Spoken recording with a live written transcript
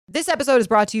This episode is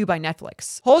brought to you by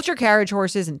Netflix. Hold your carriage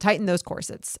horses and tighten those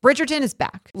corsets. Bridgerton is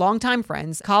back. Longtime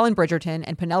friends Colin Bridgerton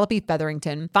and Penelope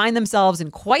Featherington find themselves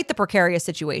in quite the precarious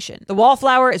situation. The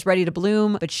wallflower is ready to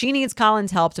bloom, but she needs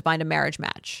Colin's help to find a marriage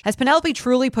match. Has Penelope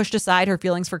truly pushed aside her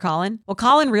feelings for Colin? Will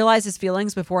Colin realize his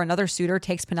feelings before another suitor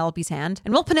takes Penelope's hand?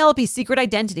 And will Penelope's secret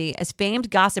identity as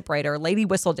famed gossip writer Lady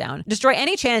Whistledown destroy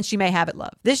any chance she may have at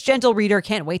love? This gentle reader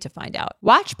can't wait to find out.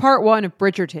 Watch part 1 of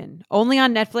Bridgerton, only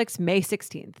on Netflix May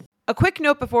 16th. A quick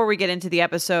note before we get into the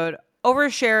episode.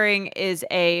 Oversharing is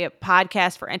a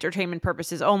podcast for entertainment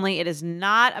purposes only. It is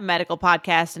not a medical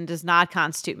podcast and does not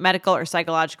constitute medical or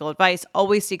psychological advice.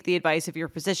 Always seek the advice of your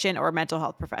physician or mental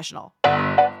health professional.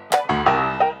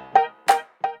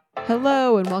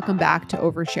 Hello and welcome back to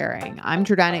Oversharing. I'm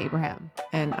Jordana Abraham.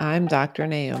 And I'm Dr.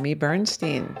 Naomi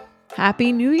Bernstein.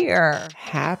 Happy New Year.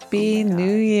 Happy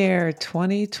New Year.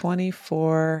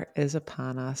 2024 is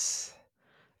upon us.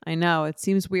 I know. It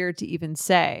seems weird to even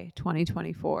say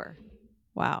 2024.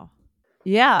 Wow.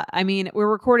 Yeah. I mean, we're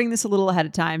recording this a little ahead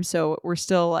of time, so we're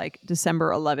still like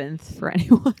December 11th for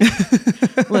anyone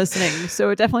listening. So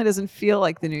it definitely doesn't feel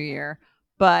like the new year,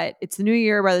 but it's the new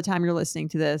year by the time you're listening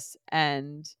to this.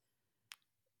 And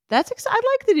that's I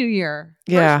like the new year.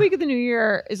 Yeah. First week of the new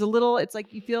year is a little, it's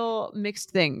like you feel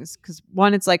mixed things. Because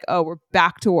one, it's like, oh, we're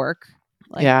back to work.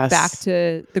 Like back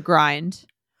to the grind.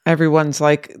 Everyone's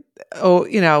like,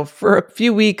 for a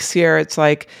few weeks here, it's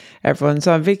like everyone's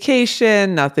on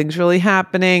vacation. Nothing's really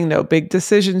happening. No big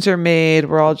decisions are made.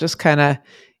 We're all just kind of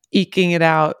eking it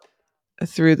out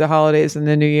through the holidays and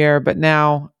the new year. But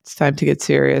now it's time to get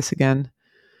serious again.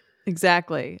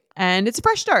 Exactly. And it's a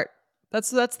fresh start.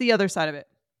 That's the other side of it.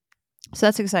 So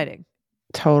that's exciting.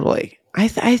 Totally. I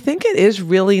think it is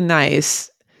really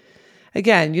nice.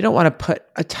 Again, you don't want to put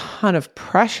a ton of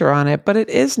pressure on it, but it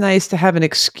is nice to have an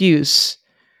excuse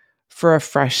for a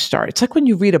fresh start. It's like when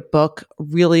you read a book,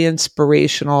 really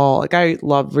inspirational. Like I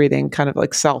love reading kind of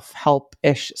like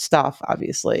self-help-ish stuff,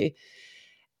 obviously.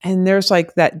 And there's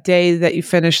like that day that you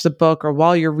finish the book or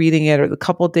while you're reading it or the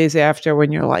couple of days after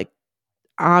when you're like,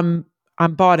 I'm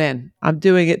bought in. I'm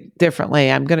doing it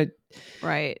differently. I'm going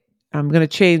to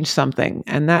change something.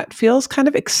 And that feels kind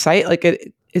of exciting. Like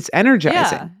it's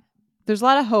energizing. Yeah. There's a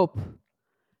lot of hope,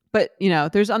 but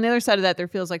there's on the other side of that, there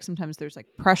feels like sometimes there's like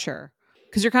pressure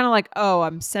because you're kind of like, oh,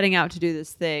 I'm setting out to do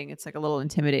this thing. It's like a little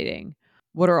intimidating.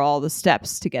 What are all the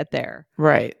steps to get there?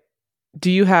 Right.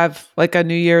 Do you have like a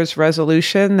New Year's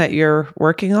resolution that you're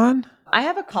working on? I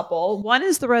have a couple. One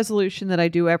is the resolution that I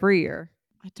do every year.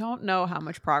 I don't know how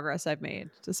much progress I've made,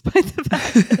 despite the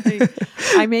fact that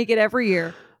I make it every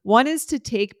year. One is to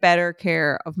take better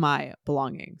care of my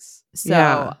belongings.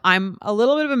 So I'm a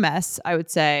little bit of a mess, I would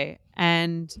say.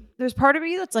 And there's part of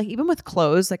me that's like, even with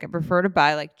clothes, like I prefer to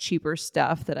buy like cheaper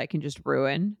stuff that I can just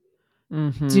ruin.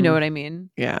 Mm-hmm. Do you know what I mean?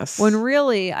 Yes. When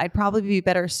really I'd probably be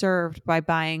better served by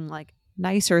buying like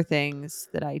nicer things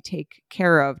that I take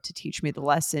care of to teach me the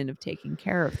lesson of taking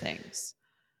care of things.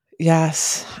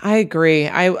 Yes, I agree.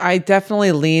 I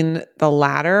definitely lean the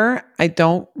latter. I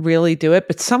don't really do it,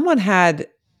 but someone had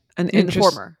an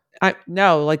interest. Like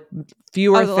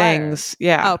fewer things. Latter.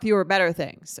 Yeah. Oh, fewer better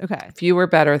things. Okay. Fewer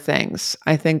better things.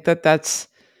 I think that's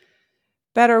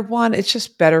better. One, it's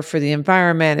just better for the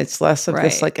environment. It's less of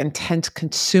this like intense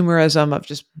consumerism of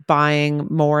just buying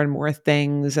more and more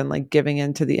things and like giving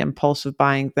into the impulse of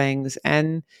buying things.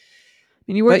 And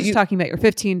you were just talking about your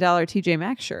 $15 TJ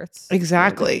Maxx shirts.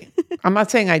 Exactly. I'm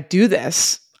not saying I do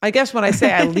this. I guess when I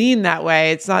say I lean that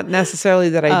way, it's not necessarily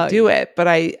that I do it, but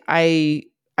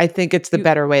I think it's the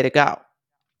better way to go.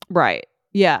 Right.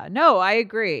 Yeah. No, I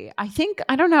agree. I think,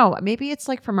 I don't know, maybe it's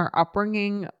like from our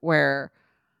upbringing where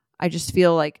I just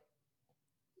feel like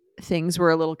things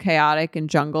were a little chaotic and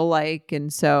jungle-like.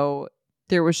 And so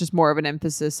there was just more of an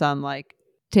emphasis on like,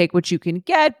 take what you can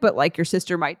get, but like your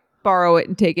sister might borrow it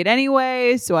and take it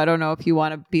anyway. So I don't know if you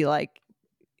want to be like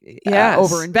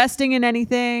over investing in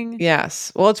anything.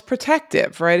 Yes. Well, it's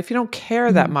protective, right? If you don't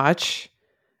care that much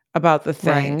about the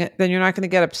thing, then you're not going to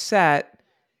get upset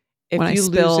if you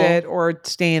lose it or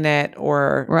stain it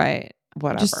or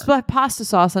whatever. Just split pasta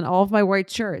sauce on all of my white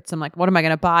shirts. I'm like, what am I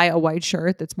going to buy a white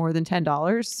shirt that's more than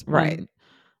 $10? Right.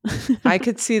 I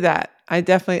could see that. I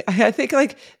think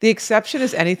like the exception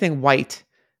is anything white.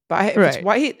 If it's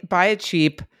white, buy it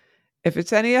cheap. If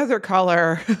it's any other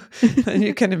color, then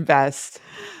you can invest.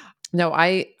 No,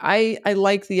 I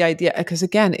like the idea because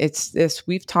again, it's this,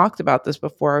 we've talked about this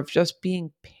before of just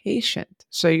being patient.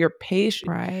 So you're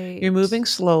patient, you're moving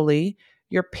slowly.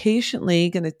 You're patiently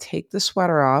going to take the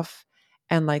sweater off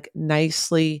and like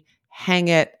nicely hang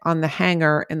it on the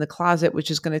hanger in the closet,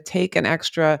 which is going to take an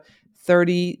extra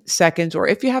 30 seconds, or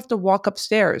if you have to walk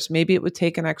upstairs, maybe it would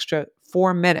take an extra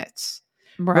 4 minutes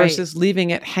Right. versus leaving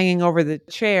it hanging over the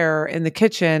chair in the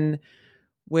kitchen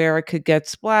where it could get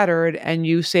splattered, and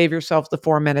you save yourself the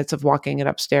 4 minutes of walking it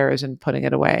upstairs and putting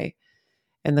it away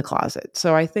in the closet.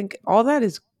 So I think all that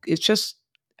it's just,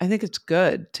 I think it's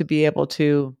good to be able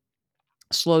to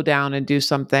slow down and do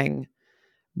something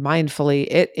mindfully.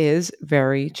 It is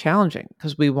very challenging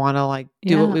because we want to like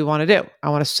do what we want to do. I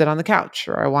want to sit on the couch,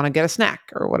 or I want to get a snack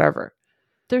or whatever.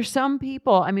 There's some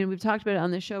people, I mean, we've talked about it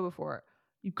on the show before.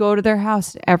 You go to their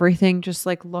house, everything just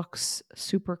like looks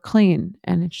super clean,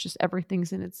 and it's just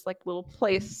everything's in its like little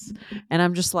place. And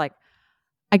I'm just like,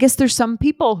 I guess there's some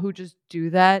people who just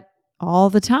do that all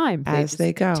the time. As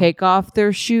they go. Take off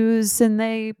their shoes and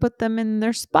they put them in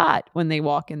their spot when they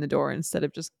walk in the door instead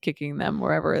of just kicking them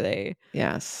wherever they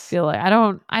feel like. I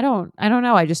don't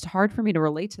know. I just hard for me to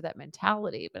relate to that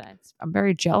mentality, but I'm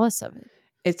very jealous of it.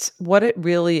 It's what it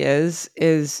really is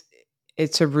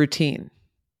it's a routine.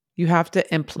 You have to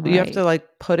you have to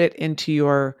like put it into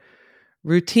your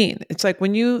routine. It's like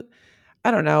when you,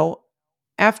 I don't know,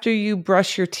 after you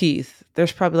brush your teeth,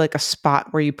 there's probably like a spot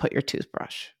where you put your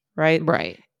toothbrush, right?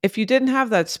 Right. If you didn't have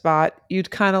that spot,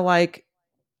 you'd kind of like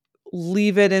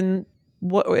leave it in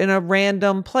a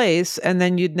random place, and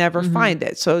then you'd never find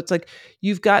it. So it's like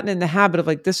you've gotten in the habit of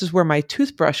like, this is where my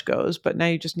toothbrush goes, but now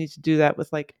you just need to do that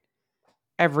with like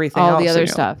everything all else the other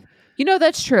stuff. You know,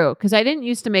 that's true, because I didn't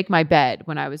used to make my bed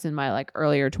when I was in my like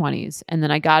earlier 20s, and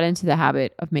then I got into the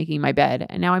habit of making my bed,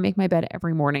 and now I make my bed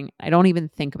every morning. I don't even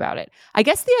think about it. I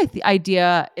guess the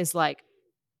idea is like,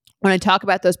 when I talk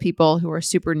about those people who are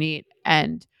super neat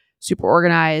and super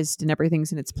organized and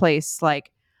everything's in its place, like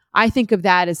I think of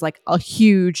that as like a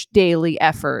huge daily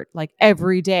effort. Like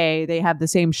every day they have the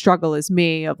same struggle as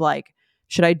me of like,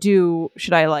 should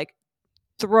I like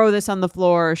throw this on the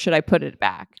floor, or should I put it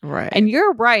back? Right. And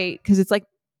you're right, because it's like,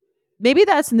 maybe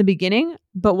that's in the beginning,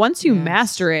 but once you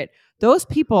master it, those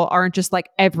people aren't just like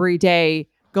every day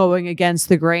going against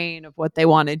the grain of what they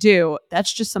want to do.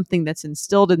 That's just something that's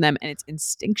instilled in them, and it's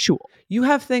instinctual. You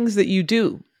have things that you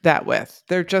do that with.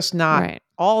 They're just not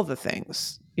all the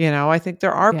things. You know, I think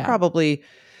there are probably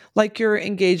like your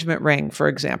engagement ring, for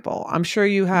example. I'm sure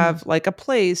you have like a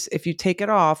place, if you take it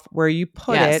off, where you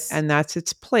put it, and that's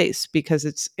its place because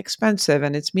it's expensive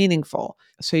and it's meaningful.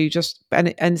 So you just,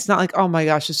 and it's not like, oh my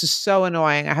gosh, this is so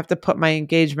annoying, I have to put my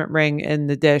engagement ring in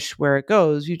the dish where it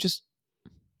goes. You just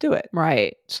do it.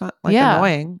 Right. It's not like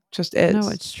annoying, just is.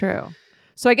 No, it's true.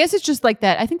 So I guess it's just like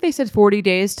that. I think they said 40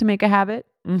 days to make a habit.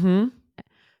 Mm-hmm.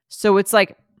 So it's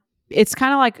like, it's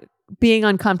kind of like being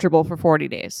uncomfortable for 40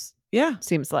 days. Yeah.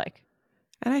 Seems like.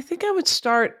 And I think I would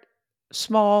start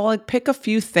small, like pick a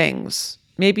few things.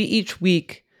 Maybe each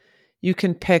week you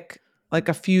can pick like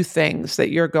a few things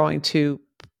that you're going to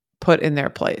put in their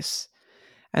place.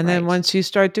 And then once you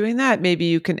start doing that, maybe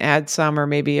you can add some, or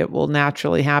maybe it will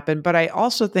naturally happen. But I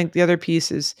also think the other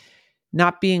piece is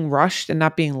not being rushed and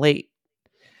not being late.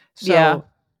 So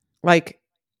like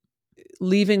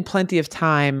leaving plenty of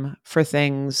time for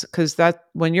things, because that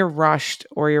when you're rushed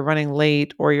or you're running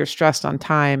late or you're stressed on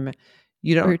time,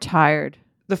 you don't, or you're tired.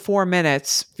 The 4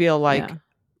 minutes feel like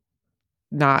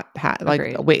not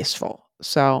like wasteful.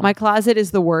 So my closet is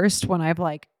the worst when I've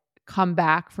like come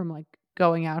back from like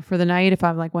going out for the night. If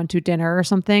I'm like went to dinner or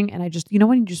something, and I just, you know,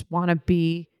 when you just want to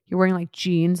be, you're wearing like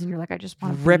jeans and you're like, I just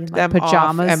want to rip be in, them like,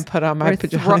 pajamas off and put on my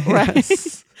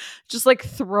pajamas. Just like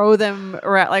throw them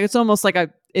around. Like it's almost like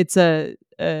it's a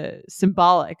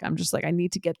symbolic. I'm just like, I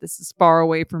need to get this as far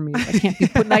away from me. I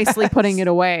can't be nicely putting it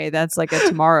away. That's like a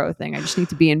tomorrow thing. I just need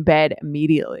to be in bed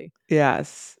immediately.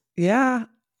 Yes. Yeah.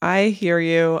 I hear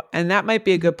you. And that might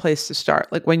be a good place to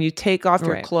start. Like when you take off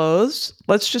your clothes,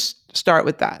 let's just start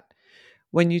with that.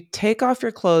 When you take off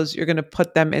your clothes, you're going to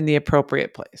put them in the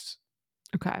appropriate place.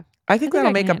 Okay. I think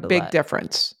that'll make a big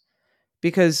difference,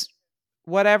 because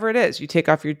whatever it is, you take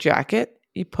off your jacket,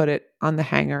 you put it on the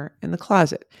hanger in the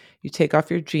closet. You take off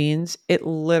your jeans. It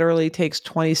literally takes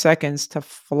 20 seconds to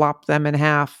flop them in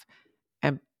half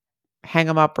and hang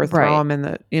them up or throw them in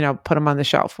the, put them on the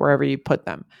shelf, wherever you put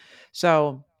them.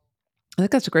 So I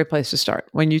think that's a great place to start.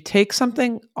 When you take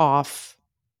something off,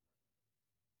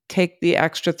 take the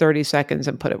extra 30 seconds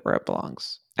and put it where it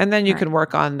belongs. And then you can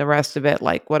work on the rest of it,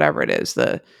 like whatever it is,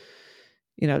 the,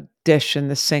 dish in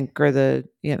the sink or the,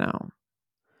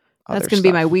 that's going to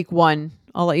be my week 1.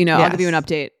 I'll let you know. I'll give you an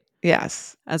update.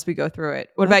 Yes. As we go through it.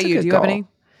 What about you? Do you have any?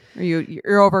 Or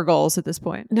you're over goals at this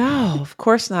point? No, of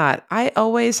course not. I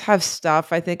always have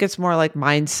stuff. I think it's more like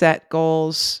mindset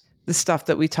goals, the stuff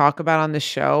that we talk about on the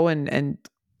show, and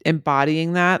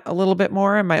embodying that a little bit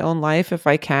more in my own life if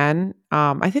I can.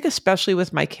 I think especially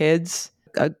with my kids,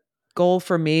 a goal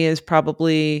for me is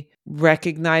probably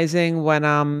recognizing when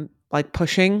I'm like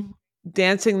pushing,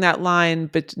 dancing that line,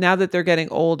 but now that they're getting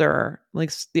older,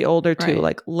 like the older two, Right.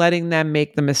 like letting them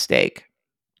make the mistake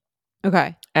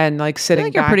Okay. and like I feel sitting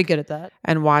like you're pretty back good at that.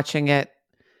 and watching it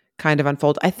kind of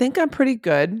unfold. I think I'm pretty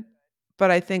good,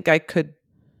 but I think I could.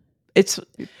 It's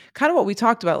kind of what we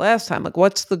talked about last time. Like,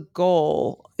 what's the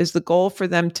goal? Is the goal for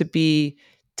them to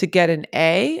get an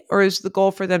A, or is the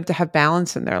goal for them to have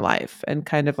balance in their life and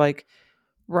kind of like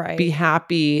be Right.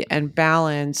 happy and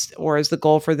balanced? Or is the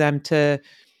goal for them to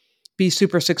be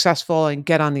super successful and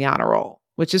get on the honor roll,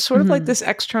 which is sort of like Mhm. this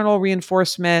external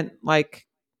reinforcement, like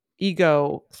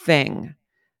ego thing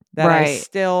that I Right.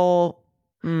 still,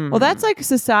 Well, that's like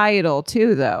societal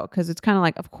too, though, because it's kind of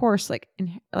like, of course, like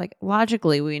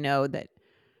logically, we know that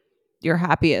you're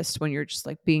happiest when you're just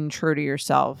like being true to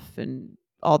yourself and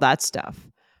all that stuff.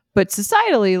 But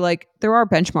societally, like there are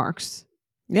benchmarks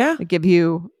yeah, that give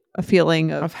you a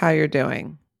feeling of of, how you're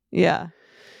doing. yeah,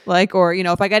 like, or,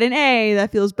 if I got an A,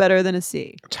 that feels better than a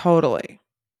C. Totally.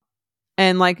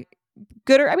 And like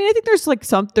good, I mean, I think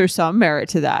there's some merit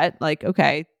to that. Like,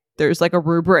 okay, there's like a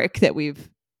rubric that we've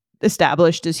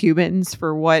established as humans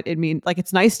for what it means. Like,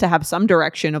 it's nice to have some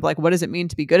direction of like, what does it mean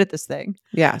to be good at this thing?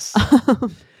 Yes.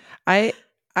 I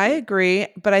I agree,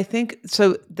 but I think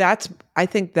that's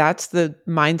the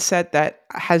mindset that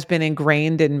has been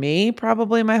ingrained in me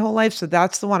probably my whole life. So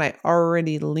that's the one I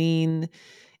already lean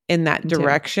in that Too.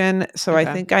 direction. So I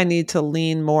Okay. think I need to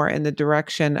lean more in the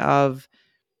direction of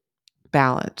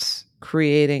balance,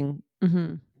 creating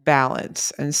Mm-hmm.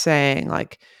 balance and saying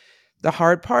like the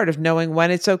hard part of knowing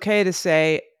when it's okay to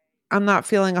say I'm not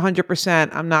feeling 100%,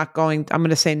 I'm going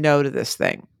to say no to this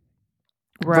thing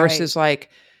Right. versus like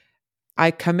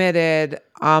I committed.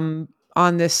 I'm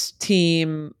on this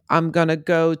team. I'm going to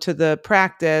go to the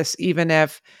practice, even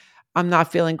if I'm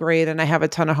not feeling great and I have a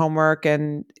ton of homework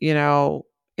and,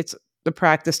 it's the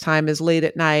practice time is late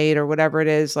at night or whatever it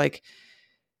is. Like,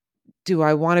 do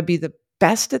I want to be the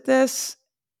best at this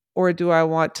or do I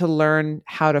want to learn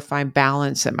how to find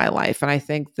balance in my life? And I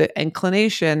think the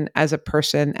inclination as a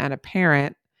person and a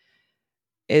parent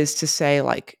is to say,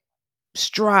 like,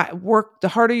 strive, work, the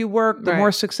harder you work, the more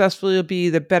Right. successful you'll be,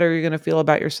 the better you're going to feel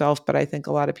about yourself. But I think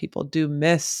a lot of people do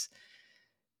miss,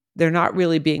 they're not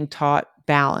really being taught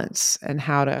balance and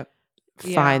how to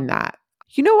Yeah. find that.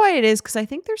 You know why it is? Because I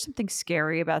think there's something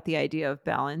scary about the idea of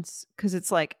balance. Because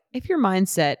it's like, if your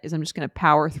mindset is, I'm just going to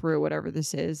power through whatever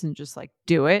this is and just like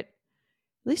do it,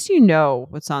 at least you know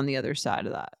what's on the other side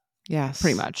of that, pretty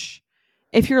Yes. much.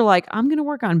 If you're like, I'm going to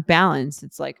work on balance,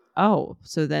 it's like, oh,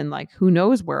 so then like, who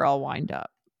knows where I'll wind up?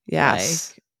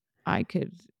 Yes. Like, I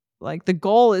could, like, the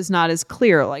goal is not as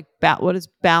clear. Like, what is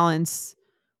balance?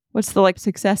 What's the like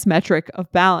success metric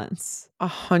of balance?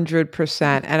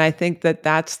 100%. And I think that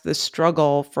that's the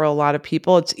struggle for a lot of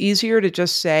people. It's easier to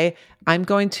just say, I'm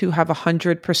going to have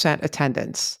 100%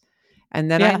 attendance. And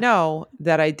then I Yeah, know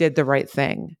that I did the right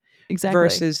thing. exactly.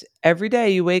 Versus every day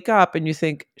you wake up and you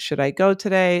think, should I go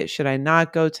today? Should I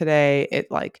not go today? It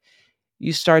like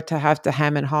you start to have to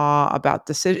hem and haw about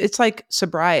decision. It's like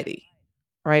sobriety,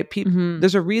 right? Hmm.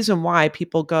 There's a reason why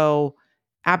people go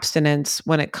abstinence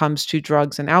when it comes to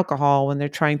drugs and alcohol when they're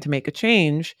trying to make a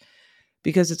change,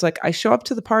 because it's like I show up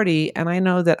to the party and I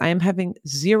know that I am having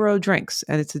 0 drinks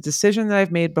and it's a decision that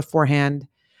I've made beforehand.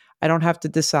 I don't have to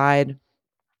decide,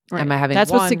 am Right. I having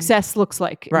That's what one? success looks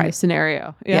like in Right. this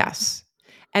scenario. Yeah. Yes.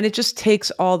 And it just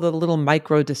takes all the little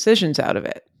micro decisions out of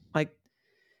it. Like,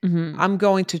 Hmm. I'm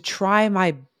going to try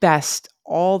my best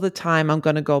all the time. I'm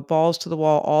going to go balls to the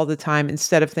wall all the time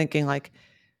instead of thinking like,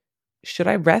 should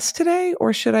I rest today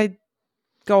or should I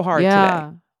go hard today?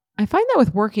 Yeah. I find that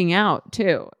with working out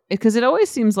too, because it always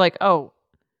seems like, oh,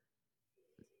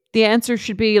 the answer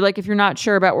should be like, if you're not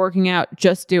sure about working out,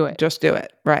 just do it. Just do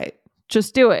it. Right.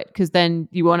 Just do it. Cause then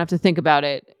you won't have to think about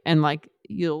it and like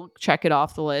you'll check it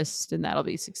off the list and that'll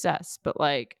be success. But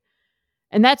like,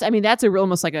 and that's, I mean, that's a real,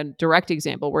 almost like a direct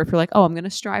example where if you're like, oh, I'm going to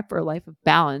strive for a life of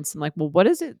balance. I'm like, well, what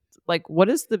is it? Like, what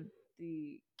is the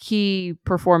key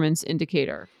performance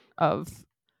indicator of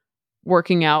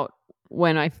working out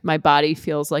when my body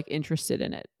feels like interested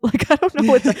in it? Like, I don't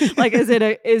know what the, like, is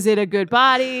it a good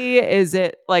body? Is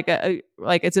it like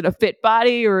is it a fit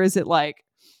body or is it like,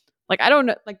 I don't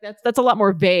know. Like that's a lot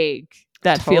more vague,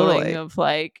 that feeling Totally. of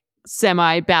like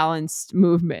semi-balanced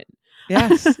movement.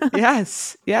 Yes.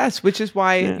 Yes. Yes. Which is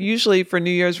why Yeah. usually for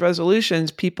New Year's resolutions,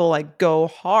 people like go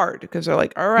hard because they're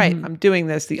like, all right, Mhm. I'm doing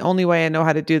this. The only way I know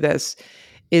how to do this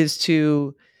is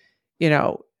to, you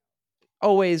know,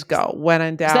 Always go when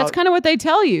in 'Cause doubt. that's kind of what they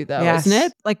tell you, though, isn't Yes.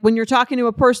 it? Like when you're talking to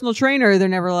a personal trainer, they're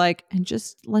never like, and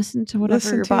just listen to whatever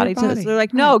Listen your to your body tells. body. They're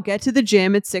like, Right. no, get to the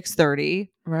gym at 6:30,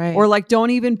 Right. or like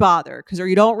don't even bother or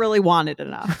you don't really want it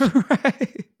enough.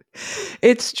 Right.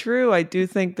 It's true. I do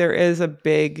think there is a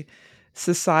big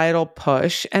societal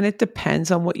push, and it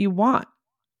depends on what you want.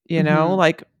 You know,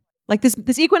 Mhm. Like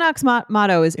this Equinox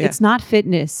motto is, Yeah. it's not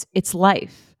fitness, it's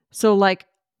life. So like,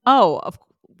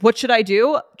 what should I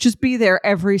do? Just be there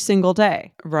every single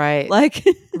day. Right. Like,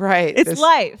 Right. it's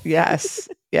life. Yes.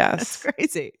 That's Yes.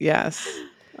 crazy. Yes.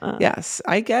 Uh, Yes.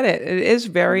 I get it. It is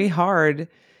very hard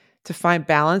to find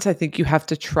balance. I think you have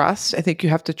to trust. I think you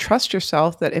have to trust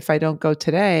yourself that if I don't go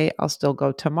today, I'll still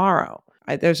go tomorrow.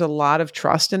 There's a lot of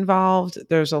trust involved.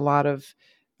 There's a lot of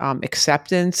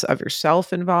acceptance of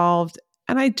yourself involved.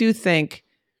 And I do think,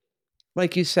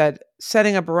 like you said,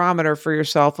 setting a barometer for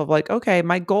yourself of like, okay,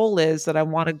 my goal is that I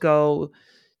want to go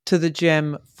to the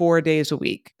gym 4 days a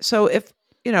week. So if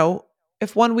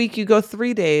 1 week you go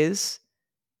 3 days,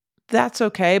 that's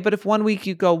okay. But if 1 week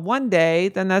you go 1 day,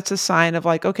 then that's a sign of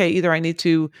like, okay, either I need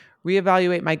to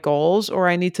reevaluate my goals or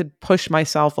I need to push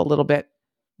myself a little bit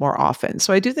more often.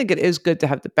 So I do think it is good to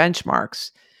have the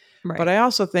benchmarks. But right. I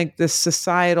also think this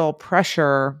societal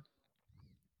pressure,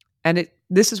 and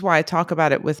this is why I talk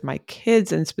about it with my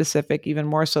kids in specific, even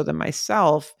more so than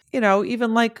myself,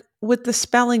 even like with the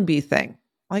spelling bee thing.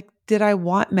 Like, did I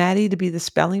want Maddie to be the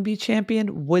spelling bee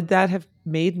champion? Would that have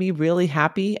made me really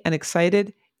happy and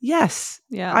excited? Yes.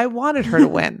 Yeah. I wanted her to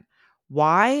win.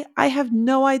 Why? I have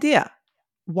no idea.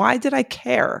 Why did I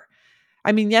care?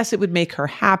 I mean, yes, it would make her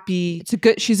happy.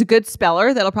 She's a good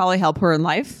speller. That'll probably help her in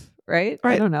life, right? I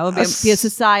Right. don't know. It'll be a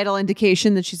societal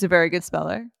indication that she's a very good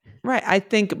speller. Right. I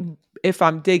think if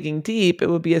I'm digging deep, it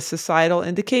would be a societal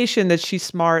indication that she's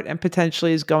smart and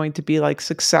potentially is going to be like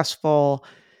successful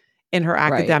in her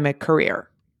academic career,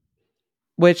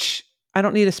 which I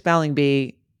don't need a spelling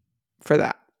bee for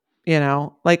that.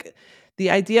 Like the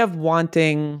idea of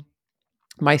wanting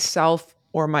myself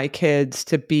or my kids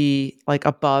to be like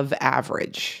above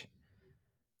average.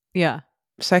 Yeah.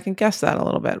 Second guess that a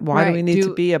little bit. Why do we need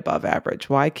to be above average?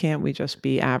 Why can't we just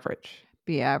be average?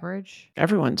 Be average?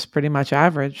 Everyone's pretty much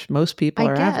average. Most people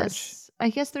are average. I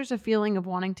guess there's a feeling of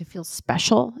wanting to feel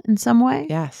special in some way.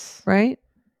 Yes. Right?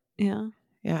 Yeah.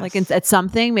 Yes. Like at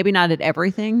something, maybe not at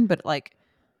everything, but like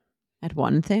at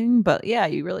one thing. But yeah,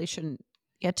 you really shouldn't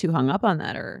get too hung up on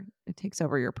that or it takes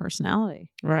over your personality.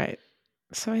 Right.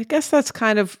 So I guess that's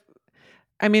kind of,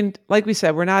 I mean, like we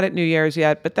said, we're not at New Year's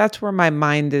yet, but that's where my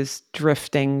mind is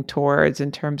drifting towards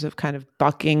in terms of kind of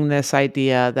bucking this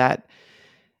idea that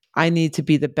I need to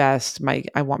be the best.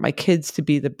 I want my kids to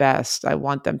be the best. I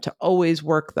want them to always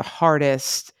work the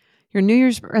hardest. Your New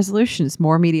Year's resolution is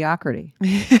more mediocrity.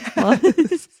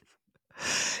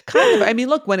 Kind of. I mean,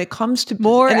 look, when it comes to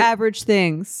more average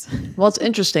things. Well, it's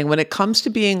interesting. When it comes to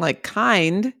being like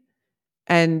kind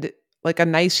and like a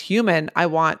nice human, I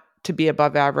want to be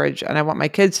above average and I want my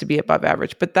kids to be above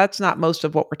average. But that's not most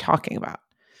of what we're talking about.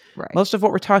 Right. Most of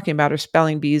what we're talking about are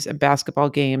spelling bees and basketball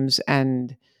games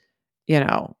and,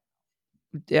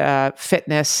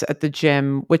 fitness at the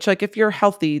gym, which like if you're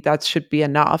healthy, that should be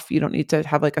enough. You don't need to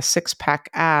have like a 6-pack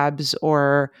abs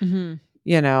or,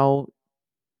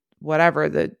 whatever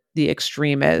the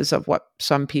extreme is of what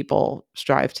some people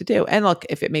strive to do. And look,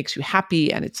 if it makes you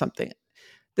happy and it's something,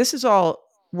 this is all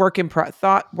work in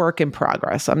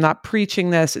progress. I'm not preaching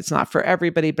this. It's not for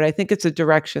everybody, but I think it's a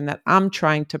direction that I'm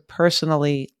trying to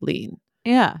personally lean.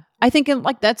 Yeah. I think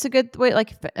that's a good way,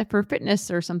 like for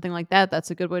fitness or something like that,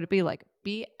 that's a good way to be like,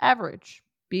 be average,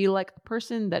 be like a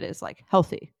person that is like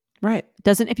healthy. Right.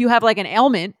 If you have like an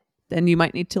ailment, then you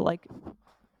might need to like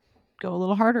go a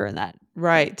little harder in that.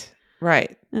 Right.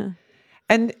 Right. Yeah.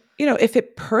 And, if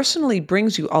it personally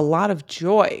brings you a lot of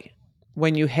joy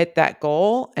when you hit that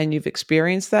goal and you've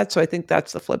experienced that. So I think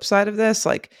that's the flip side of this.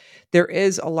 Like there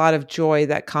is a lot of joy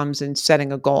that comes in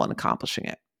setting a goal and accomplishing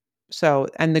it. So,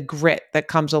 and the grit that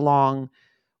comes along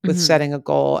with setting a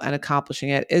goal and accomplishing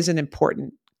it is an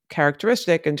important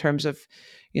characteristic in terms of,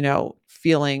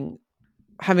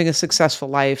 having a successful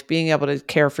life, being able to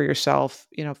care for yourself,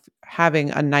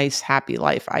 having a nice, happy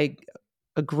life. I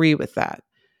agree with that.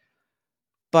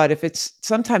 But if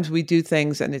sometimes we do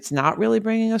things and it's not really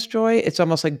bringing us joy, it's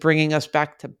almost like bringing us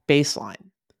back to baseline.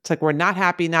 It's like we're not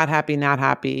happy, not happy, not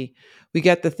happy. We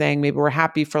get the thing, maybe we're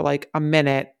happy for like a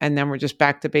minute and then we're just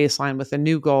back to baseline with a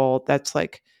new goal that's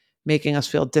like making us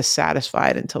feel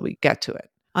dissatisfied until we get to it.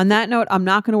 On that note, I'm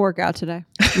not going to work out today.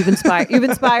 You've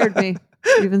inspired me.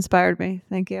 You've inspired me.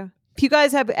 Thank you. If you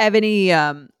guys have any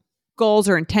goals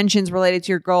or intentions related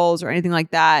to your goals or anything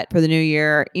like that for the new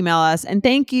year, email us. And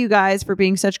thank you guys for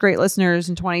being such great listeners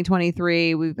in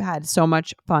 2023. We've had so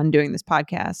much fun doing this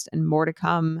podcast and more to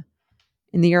come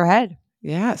in the year ahead.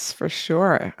 Yes, for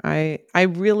sure. I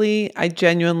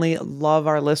genuinely love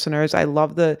our listeners. I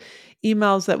love the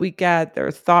emails that we get. They're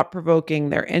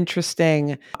thought-provoking, they're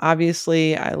interesting.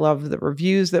 Obviously, I love the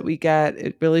reviews that we get.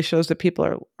 It really shows that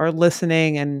people are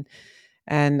listening, and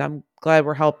I'm glad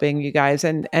we're helping you guys,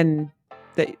 and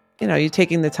that you're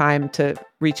taking the time to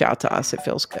reach out to us. It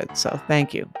feels good. So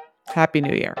thank you. Happy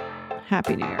New Year.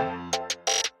 Happy New Year.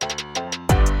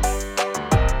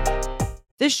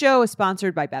 This show is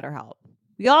sponsored by BetterHelp.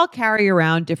 We all carry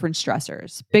around different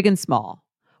stressors, big and small.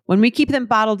 When we keep them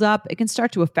bottled up, it can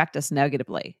start to affect us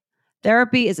negatively.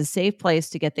 Therapy is a safe place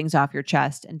to get things off your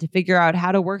chest and to figure out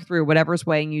how to work through whatever's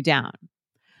weighing you down.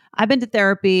 I've been to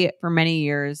therapy for many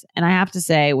years, and I have to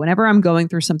say, whenever I'm going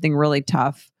through something really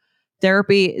tough,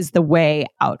 therapy is the way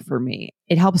out for me.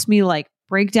 It helps me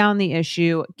break down the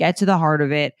issue, get to the heart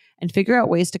of it, and figure out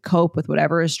ways to cope with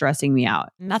whatever is stressing me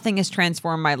out. Nothing has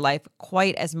transformed my life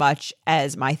quite as much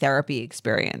as my therapy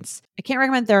experience. I can't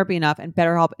recommend therapy enough, and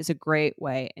BetterHelp is a great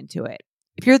way into it.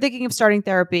 If you're thinking of starting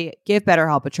therapy, give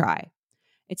BetterHelp a try.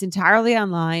 It's entirely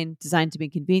online, designed to be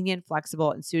convenient,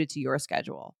 flexible, and suited to your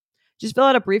schedule. Just fill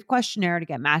out a brief questionnaire to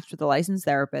get matched with a licensed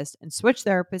therapist and switch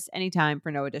therapists anytime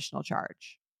for no additional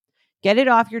charge. Get it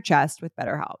off your chest with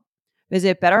BetterHelp.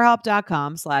 Visit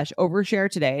BetterHelp.com/overshare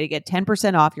today to get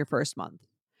 10% off your first month.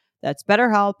 That's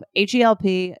BetterHelp,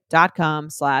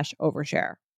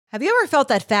 HELP.com/overshare. Have you ever felt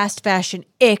that fast fashion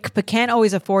ick but can't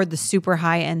always afford the super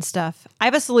high-end stuff? I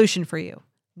have a solution for you.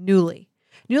 Nuuly.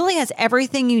 Nuuly has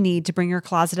everything you need to bring your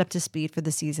closet up to speed for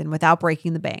the season without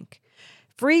breaking the bank.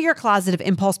 Free your closet of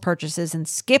impulse purchases and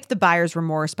skip the buyer's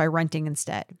remorse by renting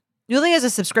instead. Nuuly has a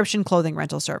subscription clothing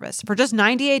rental service. For just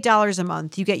 $98 a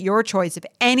month, you get your choice of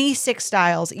any 6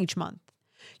 styles each month.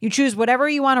 You choose whatever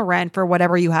you want to rent for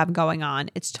whatever you have going on.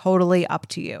 It's totally up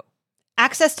to you.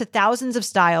 Access to thousands of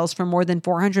styles from more than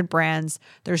 400 brands.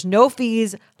 There's no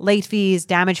fees, late fees,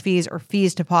 damage fees, or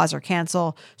fees to pause or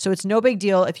cancel. So it's no big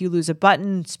deal if you lose a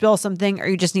button, spill something, or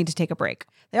you just need to take a break.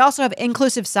 They also have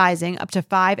inclusive sizing up to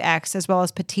 5X as well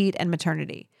as petite and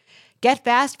maternity. Get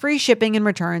fast, free shipping and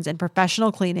returns and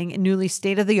professional cleaning in Nuuly's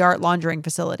state-of-the-art laundering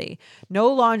facility. No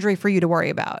laundry for you to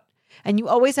worry about. And you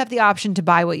always have the option to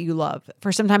buy what you love,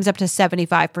 for sometimes up to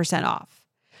 75% off.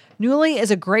 Nuuly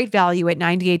is a great value at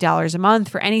 $98 a month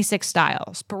for any 6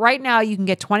 styles. But right now, you can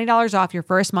get $20 off your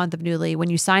first month of Nuuly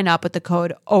when you sign up with the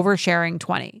code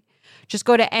OVERSHARING20. Just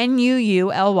go to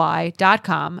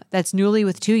NUULY.com, that's Nuuly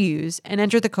with 2 U's, and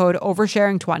enter the code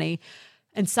OVERSHARING20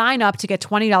 and sign up to get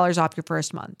 $20 off your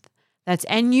first month. That's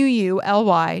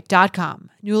NUULY.com,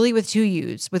 Nuuly with 2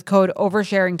 U's, with code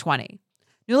OVERSHARING20.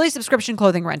 Nuuly subscription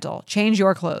clothing rental. Change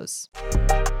your clothes.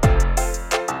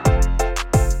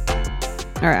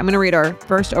 All right, I'm going to read our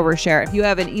first overshare. If you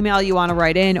have an email you want to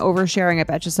write in,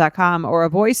 oversharing@betches.com, or a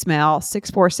voicemail,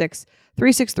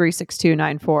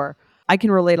 646-363-6294. I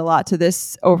can relate a lot to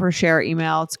this overshare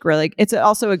email. It's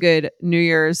also a good New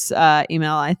Year's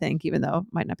email, I think, even though it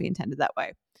might not be intended that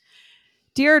way.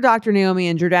 Dear Dr. Naomi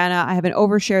and Jordana, I have an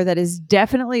overshare that is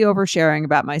definitely oversharing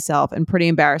about myself and pretty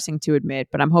embarrassing to admit,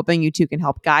 but I'm hoping you two can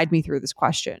help guide me through this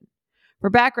question. For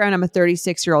background, I'm a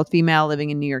 36-year-old female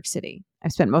living in New York City.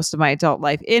 I've spent most of my adult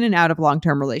life in and out of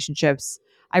long-term relationships.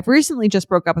 I've recently just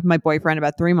broke up with my boyfriend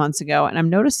about 3 months ago, and I'm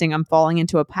noticing I'm falling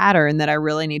into a pattern that I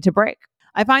really need to break.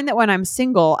 I find that when I'm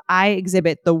single, I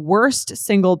exhibit the worst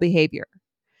single behavior.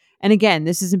 And again,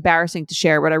 this is embarrassing to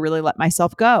share, but I really let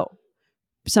myself go.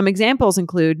 Some examples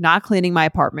include not cleaning my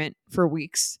apartment for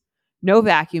weeks, no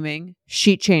vacuuming,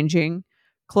 sheet changing,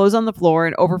 clothes on the floor,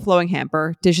 an overflowing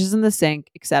hamper, dishes in the sink,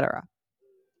 etc.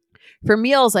 For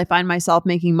meals, I find myself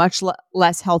making much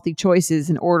less healthy choices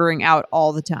and ordering out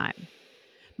all the time.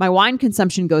 My wine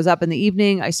consumption goes up in the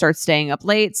evening. I start staying up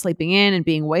late, sleeping in, and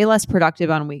being way less productive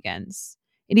on weekends.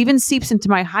 It even seeps into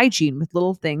my hygiene with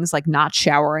little things like not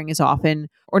showering as often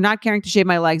or not caring to shave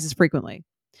my legs as frequently.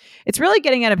 It's really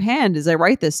getting out of hand as I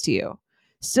write this to you.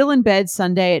 Still in bed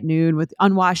Sunday at noon with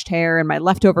unwashed hair and my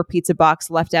leftover pizza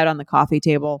box left out on the coffee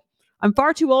table. I'm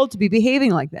far too old to be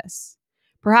behaving like this.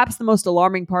 Perhaps the most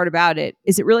alarming part about it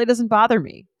is it really doesn't bother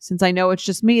me, since I know it's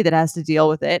just me that has to deal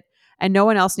with it and no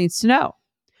one else needs to know.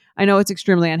 I know it's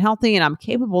extremely unhealthy and I'm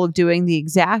capable of doing the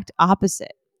exact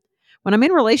opposite. When I'm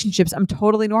in relationships, I'm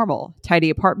totally normal.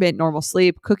 Tidy apartment, normal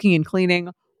sleep, cooking and cleaning,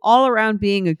 all around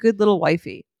being a good little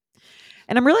wifey.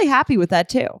 And I'm really happy with that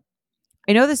too.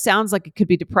 I know this sounds like it could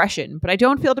be depression, but I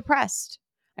don't feel depressed.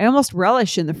 I almost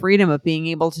relish in the freedom of being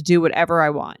able to do whatever I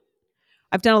want.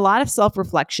 I've done a lot of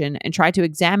self-reflection and tried to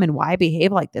examine why I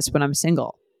behave like this when I'm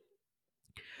single.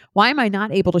 Why am I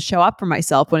not able to show up for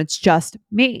myself when it's just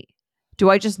me? Do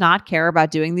I just not care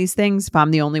about doing these things if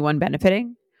I'm the only one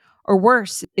benefiting? Or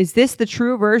worse, is this the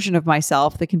true version of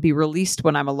myself that can be released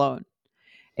when I'm alone?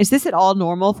 Is this at all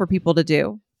normal for people to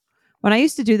do? When I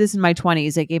used to do this in my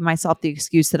 20s, I gave myself the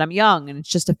excuse that I'm young and it's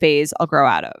just a phase I'll grow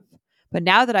out of. But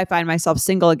now that I find myself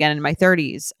single again in my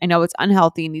 30s, I know it's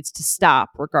unhealthy and needs to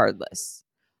stop regardless.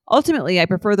 Ultimately, I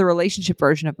prefer the relationship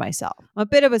version of myself. I'm a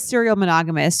bit of a serial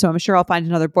monogamist, so I'm sure I'll find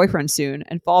another boyfriend soon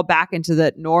and fall back into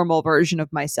the normal version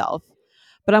of myself.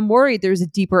 But I'm worried there's a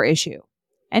deeper issue.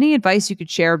 Any advice you could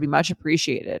share would be much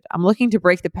appreciated. I'm looking to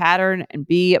break the pattern and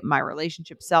be my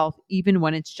relationship self, even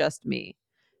when it's just me.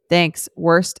 Thanks,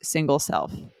 worst single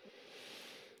self.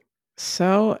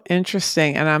 So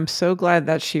interesting. And I'm so glad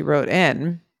that she wrote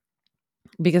in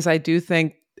because I do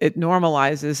think it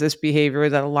normalizes this behavior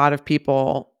that a lot of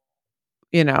people,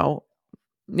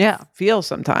 feel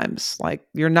sometimes. Like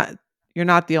you're not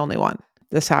the only one.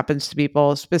 This happens to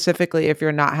people, specifically if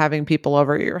you're not having people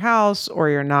over at your house or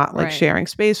you're not like Right. sharing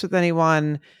space with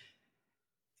anyone.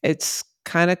 It's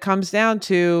kind of comes down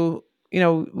to,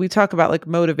 we talk about like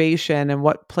motivation and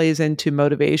what plays into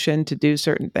motivation to do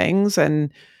certain things.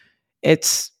 And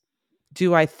it's,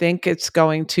 do I think it's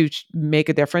going to make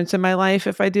a difference in my life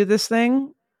if I do this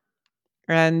thing?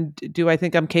 And do I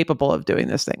think I'm capable of doing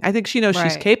this thing? I think she knows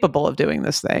she's Right. capable of doing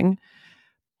this thing,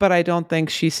 but I don't think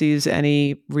she sees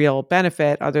any real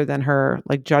benefit other than her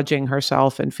like judging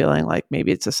herself and feeling like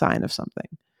maybe it's a sign of something.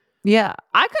 Yeah.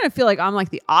 I kind of feel like I'm like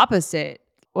the opposite.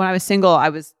 When I was single, I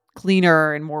was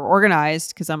cleaner and more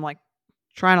organized because I'm like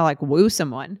trying to like woo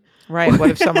someone. Right. What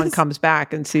if someone comes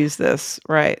back and sees this?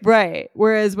 Right. Right.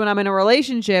 Whereas when I'm in a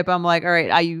relationship, I'm like, all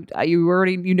right, you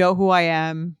already, you know who I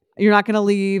am. You're not going to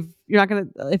leave. You're not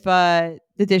going to, if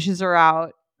the dishes are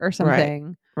out or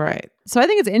something. Right. So I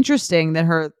think it's interesting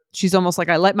that she's almost like,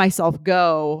 I let myself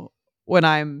go when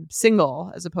I'm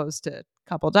single as opposed to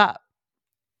coupled up.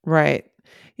 Right.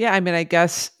 Yeah. I mean, I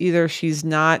guess either she's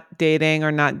not dating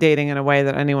or not dating in a way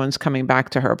that anyone's coming back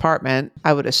to her apartment.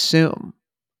 I would assume.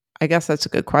 I guess that's a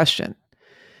good question.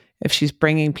 If she's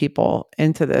bringing people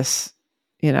into this,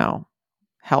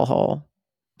 hellhole.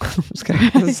 It's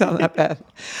going to sound that bad.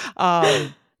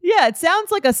 Yeah, it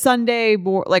sounds like a Sunday,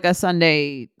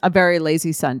 a very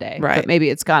lazy Sunday. Right. But maybe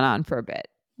it's gone on for a bit.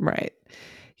 Right.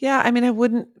 Yeah. I mean, I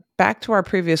wouldn't, back to our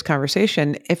previous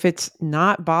conversation, if it's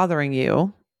not bothering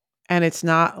you and it's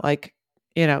not like,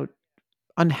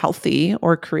 unhealthy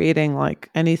or creating like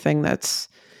anything that's,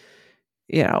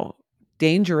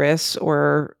 dangerous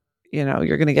or,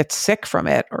 you're going to get sick from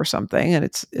it or something, and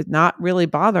it's not really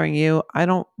bothering you, I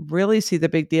don't really see the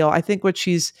big deal. I think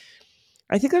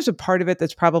there's a part of it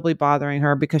that's probably bothering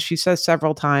her because she says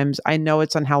several times, I know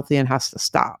it's unhealthy and has to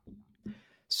stop.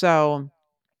 So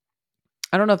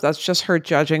I don't know if that's just her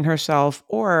judging herself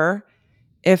or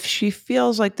if she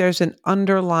feels like there's an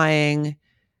underlying,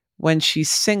 when she's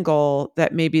single,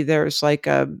 that maybe there's like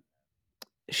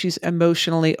she's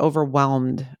emotionally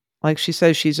overwhelmed. Like she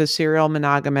says, she's a serial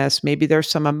monogamist. Maybe there's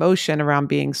some emotion around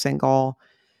being single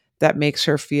that makes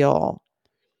her feel,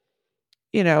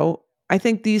 I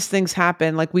think these things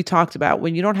happen, like we talked about,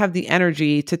 when you don't have the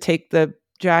energy to take the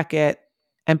jacket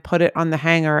and put it on the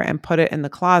hanger and put it in the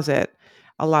closet.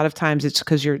 A lot of times it's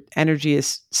because your energy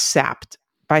is sapped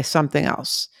by something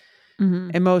else,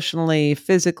 emotionally,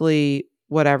 physically,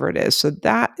 whatever it is. So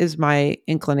that is my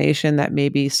inclination, that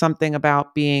maybe something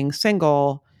about being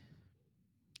single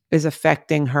is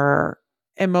affecting her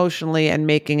emotionally and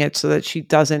making it so that she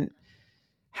doesn't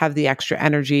have the extra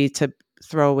energy to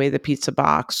throw away the pizza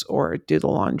box or do the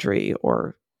laundry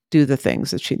or do the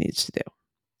things that she needs to do.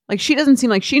 Like she doesn't seem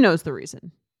like she knows the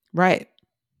reason. Right.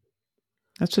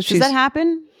 That's what Does that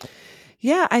happen?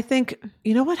 Yeah, I think,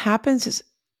 what happens is,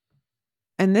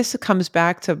 and this comes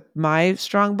back to my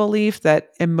strong belief that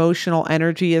emotional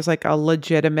energy is like a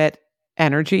legitimate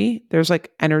energy. There's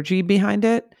like energy behind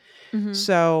it. Mm-hmm.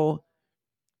 So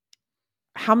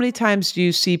how many times do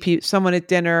you see someone at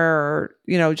dinner or,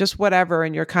 just whatever,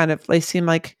 and they seem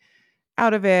like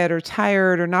out of it or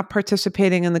tired or not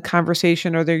participating in the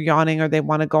conversation, or they're yawning or they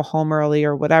want to go home early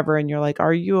or whatever. And you're like,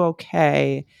 are you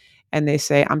okay? And they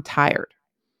say, I'm tired.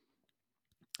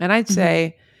 And I'd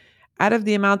say, out of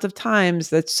the amount of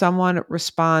times that someone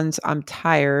responds, I'm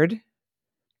tired,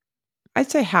 I'd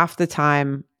say half the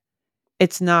time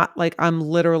it's not like I'm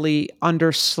literally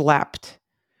underslept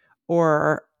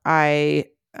or I'm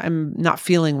not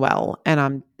feeling well and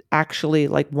I'm actually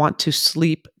like want to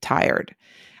sleep tired.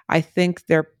 I think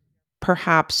they're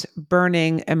perhaps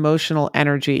burning emotional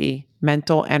energy,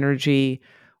 mental energy,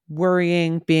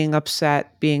 worrying, being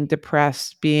upset, being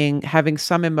depressed, having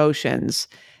some emotions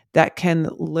that can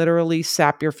literally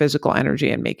sap your physical energy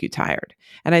and make you tired.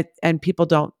 And people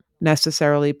don't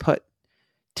necessarily put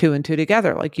two and two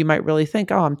together. Like you might really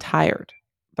think, oh, I'm tired.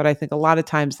 But I think a lot of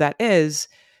times that is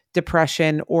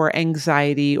depression or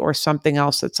anxiety or something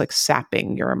else that's like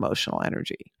sapping your emotional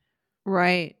energy.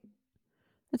 Right.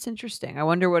 That's interesting. I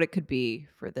wonder what it could be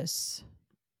for this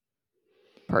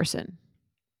person,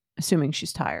 assuming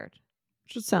she's tired,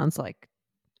 which it sounds like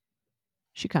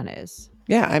she kind of is.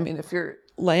 Yeah. I mean, if you're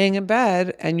laying in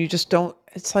bed and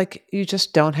it's like you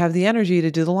just don't have the energy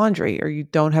to do the laundry, or you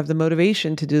don't have the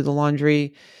motivation to do the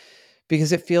laundry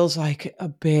because it feels like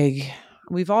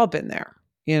we've all been there,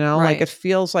 like Right. it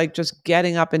feels like just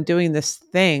getting up and doing this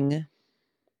thing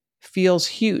feels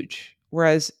huge.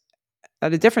 Whereas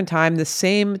at a different time, the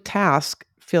same task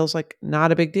feels like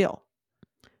not a big deal.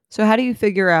 So how do you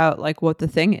figure out like what the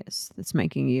thing is that's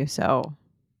making you so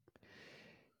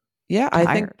Yeah,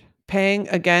 I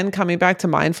think coming back to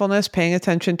mindfulness, paying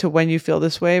attention to when you feel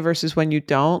this way versus when you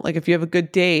don't. Like if you have a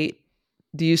good date,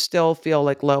 do you still feel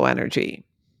like low energy?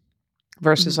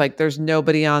 Versus like there's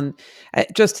nobody on,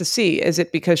 just to see, is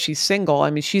it because she's single?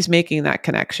 I mean, she's making that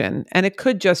connection. And it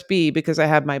could just be because I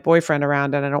have my boyfriend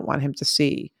around and I don't want him to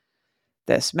see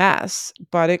this mess.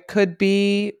 But it could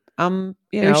be,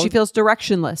 maybe she feels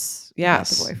directionless without the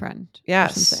yes, boyfriend or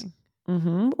yes,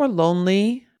 something. or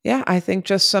lonely. Yeah, I think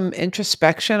just some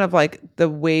introspection of like the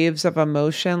waves of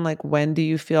emotion. Like, when do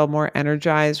you feel more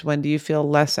energized? When do you feel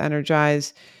less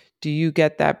energized? Do you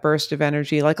get that burst of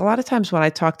energy? Like a lot of times when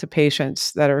I talk to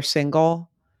patients that are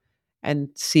single and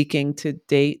seeking to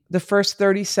date, the first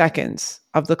 30 seconds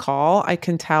of the call, I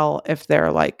can tell if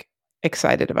they're like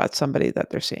excited about somebody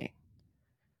that they're seeing.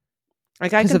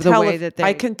 Like I Because can of the tell way if that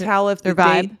I can tell if their the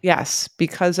date, vibe. yes,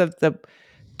 because of the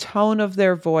tone of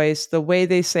their voice, the way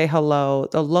they say hello,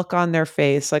 the look on their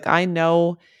face. Like I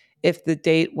know if the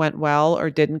date went well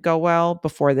or didn't go well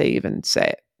before they even say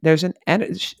it. There's an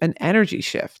energy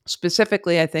shift.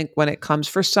 Specifically, I think when it comes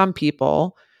for some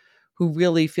people who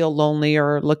really feel lonely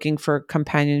or looking for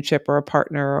companionship or a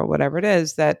partner or whatever it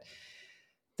is, that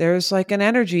there's like an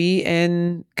energy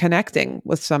in connecting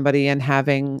with somebody and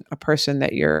having a person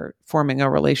that you're forming a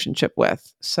relationship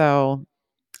with. So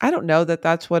I don't know that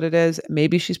that's what it is.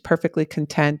 Maybe she's perfectly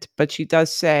content, but she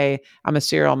does say, I'm a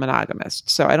serial monogamist.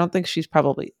 So I don't think she's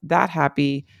probably that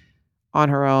happy on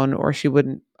her own, or she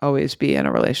wouldn't always be in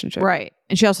a relationship. Right.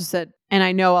 And she also said, and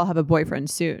I know I'll have a boyfriend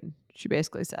soon. She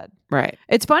basically said. Right.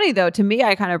 It's funny though, to me,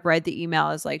 I kind of read the email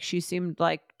as like she seemed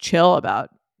like chill about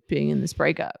being in this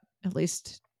breakup. At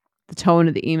least the tone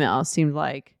of the email seemed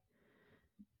like,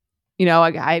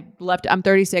 I left, I'm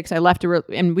 36. I left,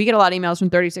 and we get a lot of emails from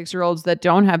 36-year-olds that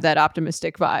don't have that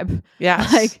optimistic vibe.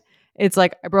 Yes. Like, it's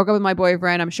like, I broke up with my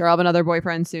boyfriend. I'm sure I'll have another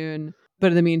boyfriend soon. But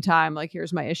in the meantime, like,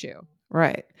 here's my issue.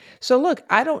 Right. So look,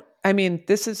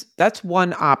 that's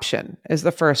one option, is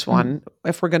the first one.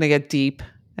 If we're going to get deep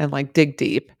and like dig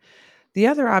deep. The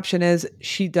other option is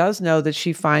she does know that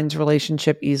she finds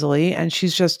relationship easily and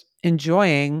she's just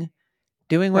enjoying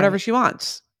doing whatever she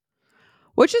wants.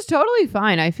 Which is totally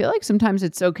fine. I feel like sometimes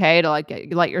it's okay to like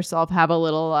let yourself have a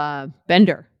little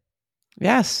bender.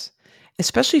 Yes.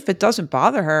 Especially if it doesn't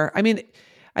bother her. I mean,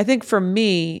 I think for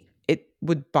me, it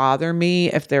would bother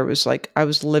me if there was like, I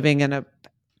was living in a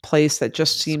place that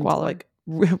just seemed Squalor. like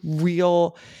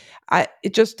real.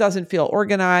 It just doesn't feel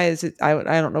organized. I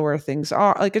don't know where things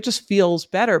are. Like it just feels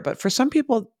better. But for some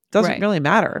people, it doesn't really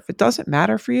matter. If it doesn't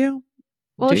matter for you,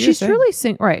 well, she's truly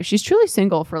right. She's truly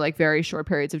single for like very short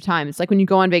periods of time. It's like when you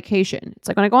go on vacation. It's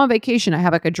like when I go on vacation, I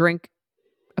have like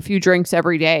a few drinks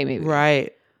every day, maybe.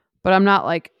 Right. But I'm not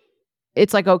like,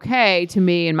 it's like okay to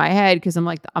me in my head because I'm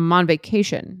like, I'm on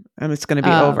vacation. And it's going to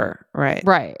be over. Right.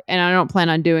 Right. And I don't plan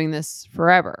on doing this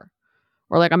forever.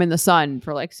 Or like I'm in the sun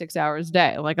for like 6 hours a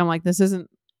day. Like I'm like,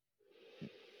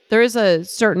 there is a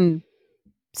certain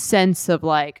sense of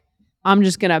like, I'm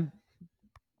just going to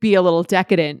be a little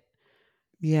decadent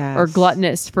or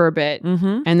gluttonous for a bit.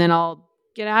 Mm-hmm. And then I'll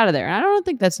get out of there. And I don't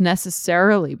think that's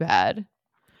necessarily bad.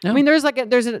 No. I mean,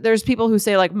 there's people who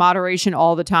say like moderation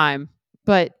all the time,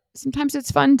 but sometimes it's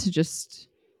fun to just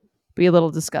be a little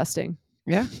disgusting.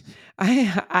 Yeah,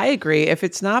 I agree. If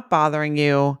it's not bothering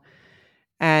you,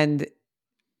 and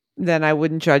then I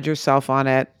wouldn't judge yourself on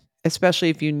it, especially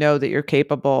if you know that you're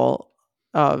capable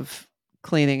of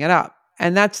cleaning it up.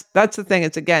 And that's the thing.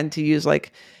 It's again, to use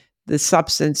like the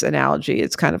substance analogy.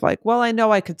 It's kind of like, well, I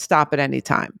know I could stop at any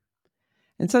time.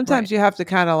 And sometimes you have to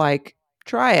kind of like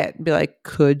try it and be like,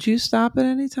 could you stop at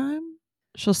any time?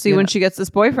 She'll see when she gets this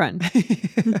boyfriend.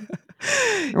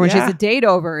 Or when she has a date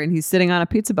over and he's sitting on a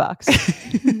pizza box.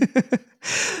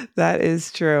 That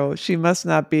is true. She must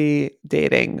not be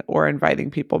dating or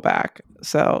inviting people back.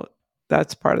 So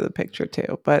that's part of the picture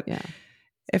too. But Yeah.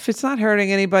 if it's not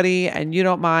hurting anybody and you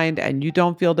don't mind and you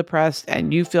don't feel depressed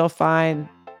and you feel fine,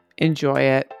 enjoy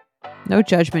it. No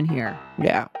judgment here.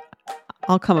 Yeah.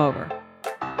 I'll come over.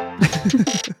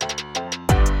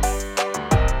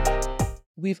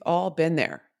 We've all been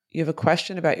there. You have a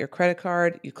question about your credit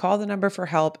card, you call the number for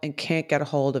help and can't get a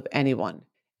hold of anyone.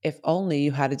 If only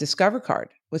you had a Discover card.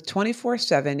 With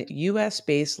 24/7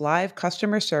 US-based live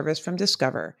customer service from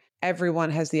Discover,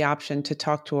 everyone has the option to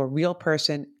talk to a real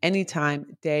person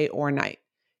anytime, day or night.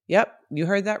 Yep, you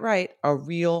heard that right, a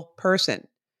real person.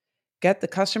 Get the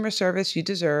customer service you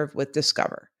deserve with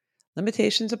Discover.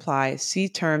 Limitations apply. See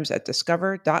terms at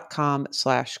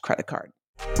discover.com/creditcard.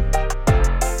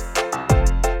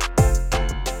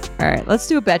 All right, let's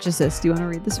do a Betch Assist. Do you want to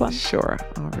read this one? Sure,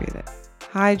 I'll read it.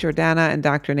 Hi, Jordana and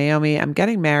Dr. Naomi. I'm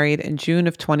getting married in June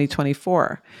of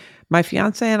 2024. My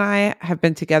fiance and I have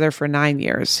been together for 9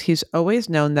 years. He's always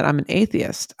known that I'm an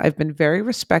atheist. I've been very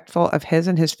respectful of his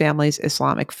and his family's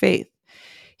Islamic faith.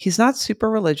 He's not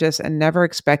super religious and never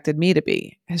expected me to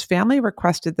be. His family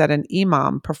requested that an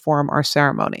imam perform our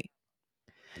ceremony.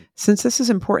 Since this is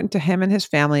important to him and his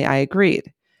family, I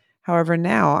agreed. However,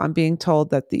 now I'm being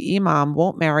told that the imam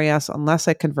won't marry us unless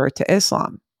I convert to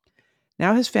Islam.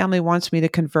 Now his family wants me to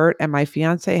convert, and my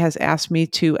fiance has asked me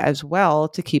to as well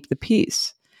to keep the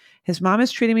peace. His mom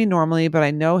is treating me normally, but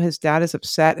I know his dad is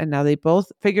upset, and now they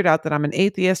both figured out that I'm an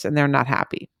atheist and they're not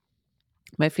happy.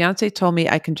 My fiance told me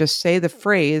I can just say the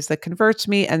phrase that converts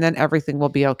me and then everything will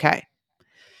be okay.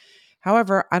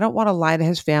 However, I don't want to lie to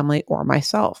his family or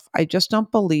myself. I just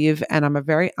don't believe, and I'm a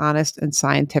very honest and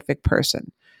scientific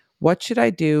person. What should I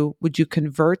do? Would you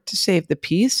convert to save the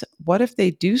peace? What if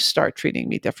they do start treating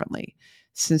me differently?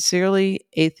 Sincerely,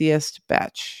 Atheist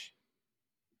Betch.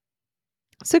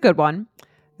 It's a good one.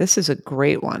 This is a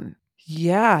great one.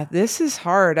 Yeah, this is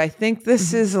hard. I think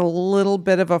this is a little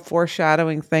bit of a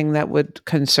foreshadowing thing that would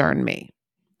concern me.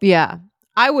 Yeah,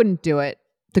 I wouldn't do it.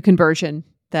 The conversion,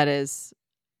 that is.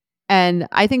 And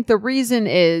I think the reason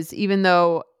is,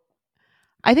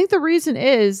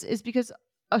 because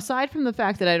aside from the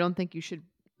fact that I don't think you should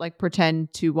like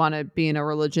pretend to want to be in a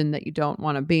religion that you don't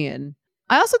want to be in,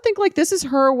 I also think like this is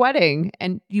her wedding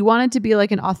and you want it to be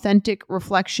like an authentic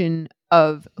reflection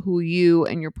of who you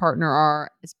and your partner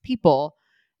are as people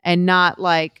and not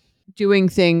like doing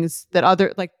things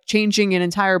that changing an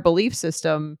entire belief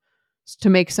system to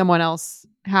make someone else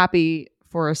happy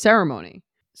for a ceremony.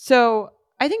 So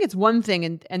I think it's one thing,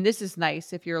 and this is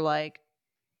nice if you're like,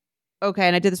 okay,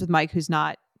 and I did this with Mike, who's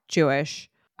not Jewish.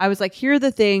 I was like, here are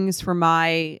the things from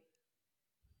my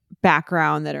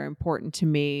background that are important to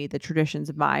me, the traditions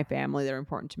of my family that are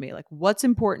important to me. Like, what's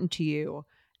important to you?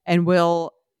 And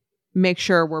we'll make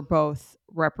sure we're both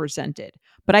represented.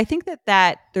 But I think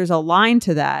that there's a line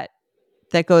to that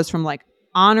goes from like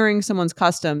honoring someone's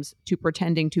customs to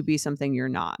pretending to be something you're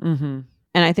not. Mm-hmm.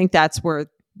 And I think that's where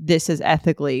this is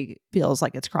ethically feels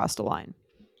like it's crossed a line.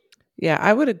 Yeah,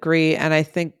 I would agree. And I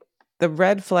think the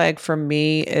red flag for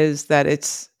me is that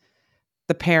it's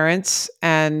the parents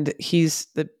and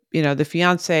the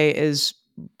fiance is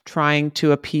trying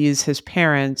to appease his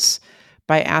parents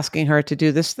by asking her to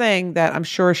do this thing that I'm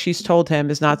sure she's told him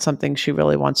is not something she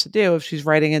really wants to do. If she's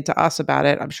writing into us about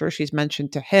it, I'm sure she's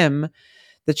mentioned to him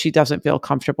that she doesn't feel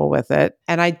comfortable with it.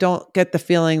 And I don't get the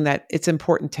feeling that it's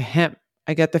important to him.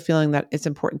 I get the feeling that it's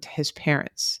important to his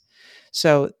parents.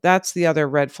 So that's the other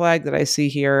red flag that I see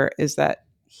here is that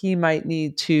he might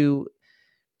need to,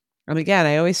 and again,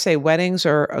 I always say weddings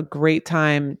are a great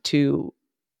time to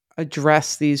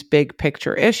address these big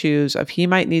picture issues of he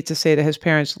might need to say to his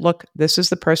parents, look, this is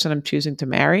the person I'm choosing to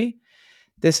marry.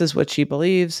 This is what she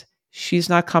believes. She's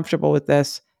not comfortable with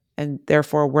this, and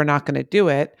therefore we're not going to do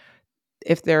it.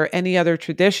 If there are any other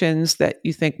traditions that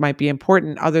you think might be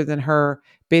important other than her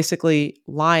basically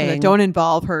lying. That don't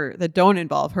involve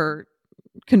her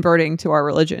converting to our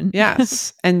religion.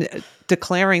 Yes. And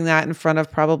declaring that in front of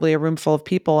probably a room full of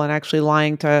people and actually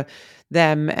lying to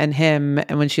them and him.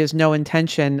 And when she has no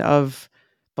intention of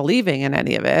believing in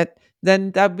any of it,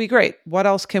 then that'd be great. What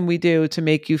else can we do to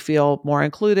make you feel more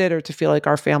included or to feel like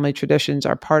our family traditions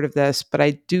are part of this? But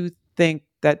I do think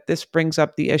that this brings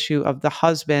up the issue of the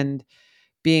husband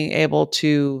being able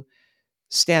to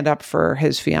stand up for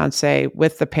his fiance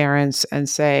with the parents and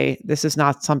say, this is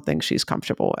not something she's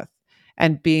comfortable with.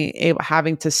 And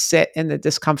having to sit in the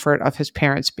discomfort of his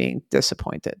parents being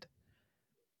disappointed.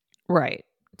 Right.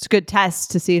 It's a good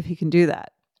test to see if he can do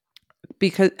that.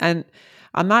 And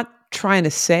I'm not trying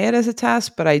to say it as a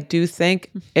test, but I do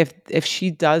think if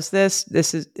she does this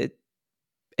is it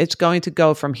it's going to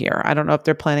go from here. I don't know if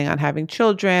they're planning on having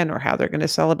children or how they're going to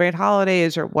celebrate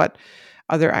holidays or what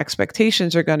other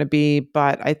expectations are going to be,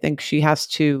 but I think she has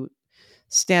to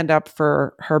stand up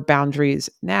for her boundaries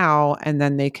now, and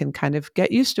then they can kind of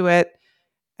get used to it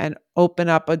and open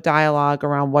up a dialogue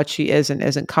around what she is and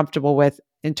isn't comfortable with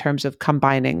in terms of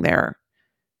combining their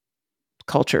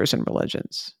cultures and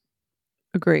religions.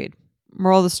 Agreed.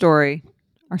 Moral of the story,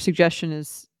 our suggestion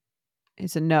is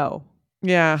a no.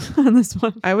 Yeah. On this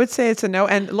one. I would say it's a no.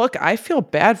 And look, I feel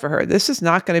bad for her. This is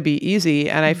not going to be easy.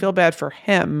 And I feel bad for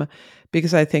him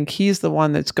because I think he's the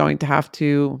one that's going to have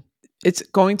to, it's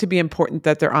going to be important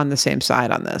that they're on the same side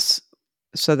on this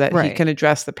so that he can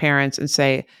address the parents and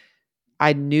say,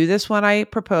 I knew this when I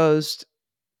proposed.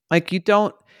 Like, you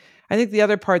don't, I think the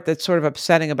other part that's sort of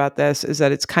upsetting about this is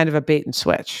that it's kind of a bait and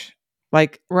switch.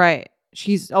 Like, right.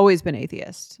 She's always been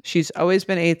atheist. She's always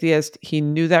been atheist. He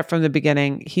knew that from the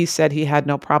beginning. He said he had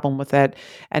no problem with it.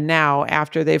 And now,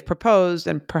 after they've proposed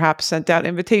and perhaps sent out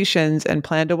invitations and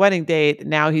planned a wedding date,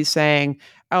 now he's saying,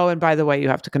 oh, and by the way, you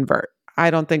have to convert.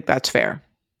 I don't think that's fair.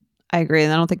 I agree.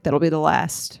 And I don't think that'll be the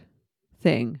last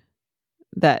thing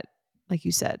that, like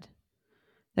you said,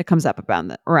 that comes up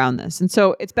around this. And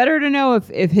so it's better to know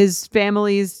if his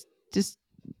family's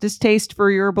distaste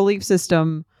for your belief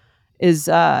system is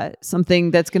something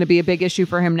that's going to be a big issue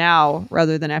for him now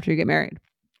rather than after you get married.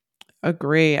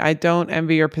 Agree. I don't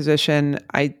envy your position.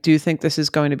 I do think this is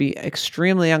going to be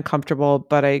extremely uncomfortable,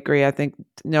 but I agree. I think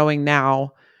knowing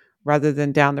now rather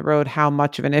than down the road how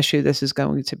much of an issue this is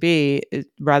going to be,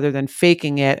 rather than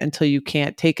faking it until you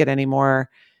can't take it anymore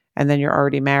and then you're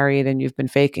already married and you've been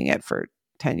faking it for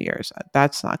 10 years.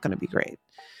 That's not going to be great.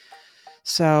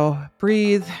 So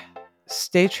breathe,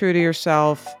 stay true to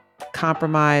yourself,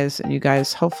 compromise, and you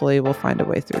guys hopefully will find a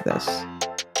way through this.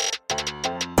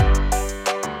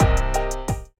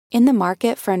 In the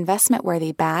market for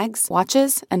investment-worthy bags,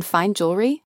 watches, and fine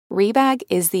jewelry, Rebag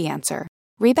is the answer.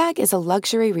 Rebag is a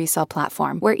luxury resale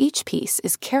platform where each piece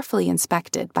is carefully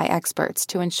inspected by experts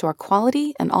to ensure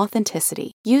quality and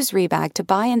authenticity. Use Rebag to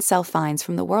buy and sell finds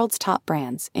from the world's top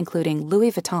brands, including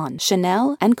Louis Vuitton,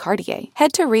 Chanel, and Cartier.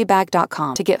 Head to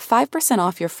Rebag.com to get 5%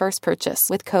 off your first purchase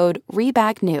with code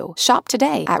REBAGNEW. Shop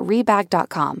today at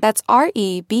Rebag.com. That's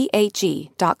REBAG.com.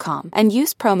 And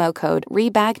use promo code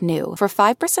REBAGNEW for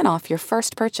 5% off your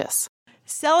first purchase.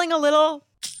 Selling a little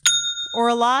or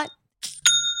a lot?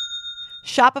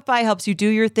 Shopify helps you do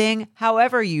your thing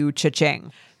however you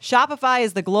cha-ching. Shopify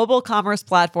is the global commerce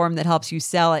platform that helps you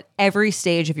sell at every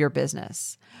stage of your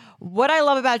business. What I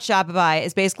love about Shopify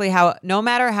is basically how no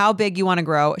matter how big you want to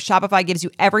grow, Shopify gives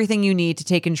you everything you need to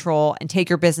take control and take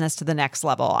your business to the next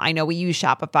level. I know we use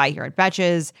Shopify here at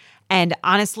Betches, and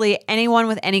honestly, anyone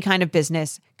with any kind of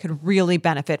business could really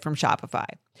benefit from Shopify.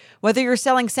 Whether you're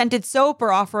selling scented soap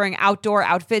or offering outdoor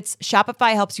outfits,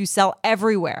 Shopify helps you sell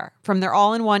everywhere, from their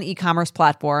all-in-one e-commerce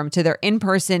platform to their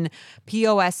in-person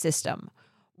POS system.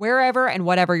 Wherever and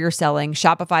whatever you're selling,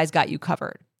 Shopify's got you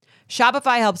covered.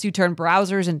 Shopify helps you turn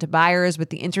browsers into buyers with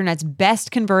the internet's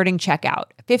best converting checkout,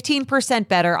 15%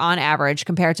 better on average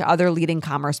compared to other leading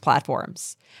commerce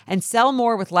platforms. And sell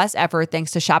more with less effort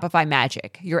thanks to Shopify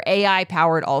Magic, your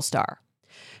AI-powered all-star.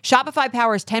 Shopify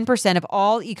powers 10% of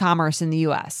all e-commerce in the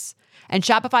U.S., and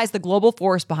Shopify is the global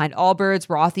force behind Allbirds,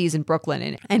 Rothy's, and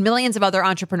Brooklyn, and millions of other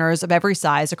entrepreneurs of every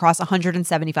size across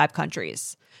 175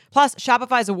 countries. Plus,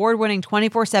 Shopify's award-winning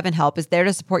 24/7 help is there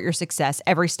to support your success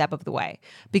every step of the way,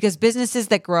 because businesses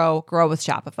that grow, grow with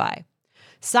Shopify.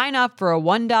 Sign up for a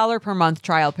 $1 per month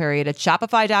trial period at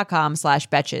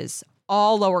shopify.com/betches,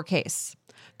 all lowercase.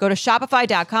 Go to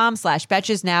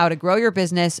shopify.com/betches now to grow your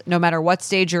business no matter what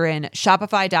stage you're in.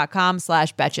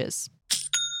 Shopify.com/betches.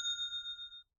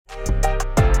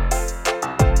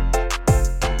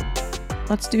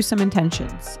 Let's do some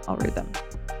intentions. I'll read them.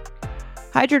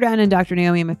 Hi, Jordan and Dr.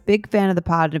 Naomi. I'm a big fan of the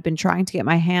pod and have been trying to get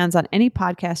my hands on any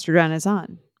podcast Jordan is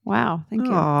on. Wow. Thank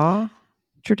you. Aww.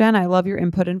 Jordan, I love your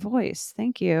input and voice.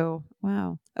 Thank you.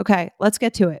 Wow. Okay, let's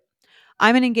get to it.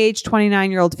 I'm an engaged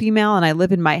 29-year-old female and I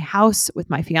live in my house with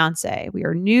my fiance. We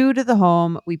are new to the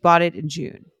home. We bought it in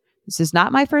June. This is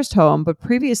not my first home, but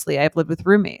previously I've lived with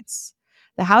roommates.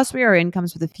 The house we are in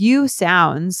comes with a few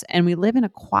sounds, and we live in a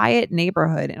quiet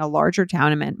neighborhood in a larger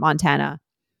town in Montana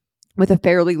with a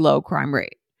fairly low crime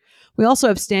rate. We also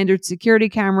have standard security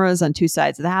cameras on two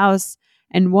sides of the house,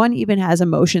 and one even has a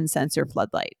motion sensor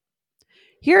floodlight.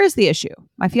 Here is the issue.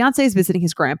 My fiance is visiting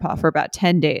his grandpa for about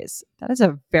 10 days. That is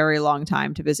a very long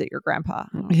time to visit your grandpa.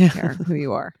 I don't care who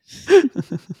you are.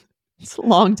 It's a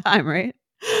long time, right?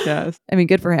 Yes. I mean,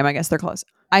 good for him. I guess they're close.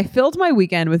 I filled my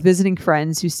weekend with visiting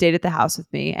friends who stayed at the house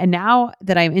with me. And now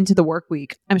that I'm into the work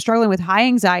week, I'm struggling with high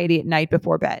anxiety at night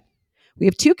before bed. We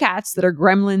have 2 cats that are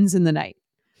gremlins in the night.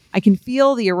 I can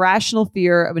feel the irrational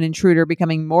fear of an intruder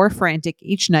becoming more frantic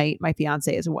each night my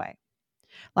fiance is away.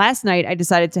 Last night, I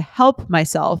decided to help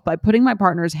myself by putting my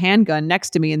partner's handgun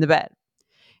next to me in the bed.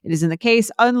 It is in the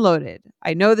case, unloaded.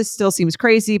 I know this still seems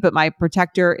crazy, but my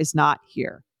protector is not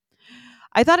here.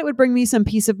 I thought it would bring me some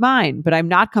peace of mind, but I'm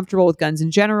not comfortable with guns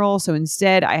in general, so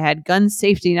instead I had gun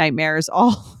safety nightmares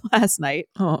all last night.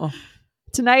 Oh.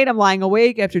 Tonight, I'm lying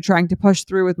awake after trying to push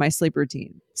through with my sleep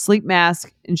routine. Sleep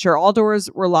mask, ensure all doors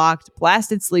were locked,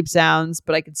 blasted sleep sounds,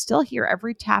 but I could still hear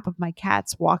every tap of my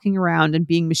cats walking around and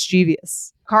being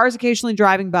mischievous. Cars occasionally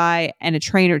driving by, and a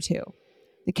train or two.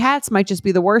 The cats might just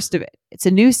be the worst of it. It's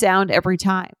a new sound every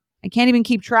time. I can't even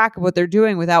keep track of what they're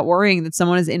doing without worrying that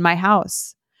someone is in my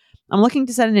house. I'm looking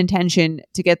to set an intention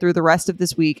to get through the rest of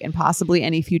this week and possibly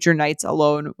any future nights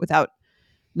alone without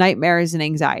nightmares and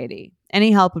anxiety.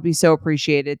 Any help would be so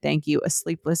appreciated. Thank you. A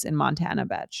sleepless in Montana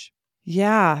Betch.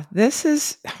 Yeah, this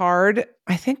is hard.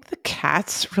 I think the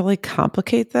cats really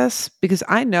complicate this because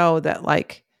I know that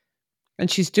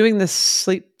and she's doing this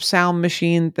sleep sound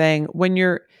machine thing.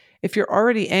 If you're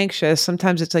already anxious,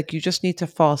 sometimes it's like you just need to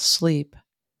fall asleep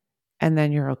and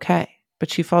then you're okay. But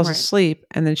she falls asleep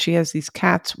and then she has these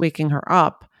cats waking her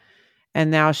up. And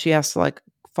now she has to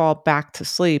fall back to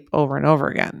sleep over and over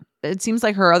again. It seems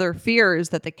like her other fear is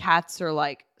that the cats are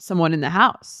like someone in the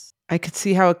house. I could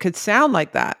see how it could sound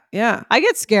like that. Yeah. I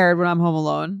get scared when I'm home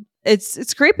alone.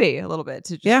 It's creepy a little bit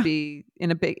to just be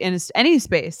in any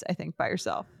space, I think, by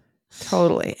yourself.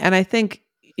 Totally. And I think,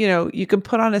 you can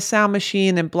put on a sound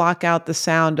machine and block out the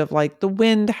sound of the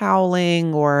wind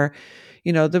howling or,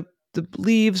 the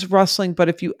leaves rustling. But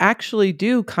if you actually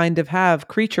do kind of have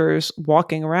creatures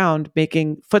walking around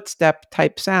making footstep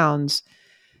type sounds,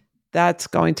 that's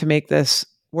going to make this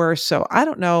worse. So I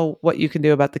don't know what you can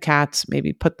do about the cats.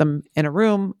 Maybe put them in a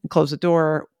room and close the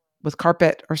door with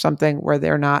carpet or something where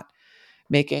they're not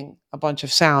making a bunch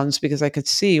of sounds, because I could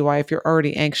see why, if you're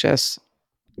already anxious,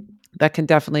 that can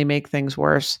definitely make things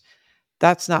worse.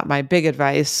 That's not my big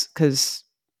advice because,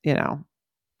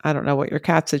 I don't know what your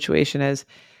cat situation is.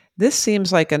 This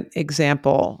seems like an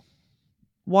example,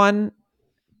 one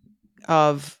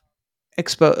of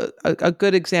a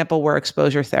good example where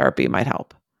exposure therapy might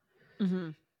help. Mm-hmm.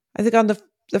 I think on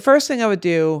the first thing I would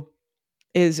do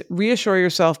is reassure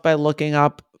yourself by looking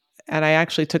up, and I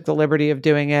actually took the liberty of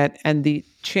doing it, and the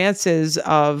chances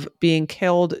of being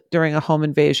killed during a home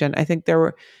invasion. I think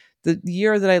the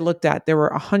year that I looked at, there were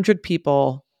 100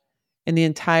 people in the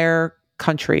entire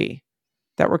country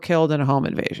that were killed in a home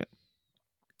invasion.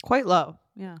 Quite low.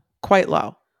 Yeah. Quite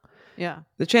low. Yeah.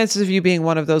 The chances of you being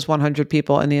one of those 100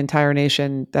 people in the entire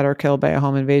nation that are killed by a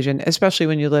home invasion, especially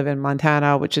when you live in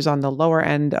Montana, which is on the lower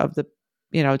end of the,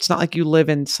 it's not like you live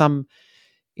in some,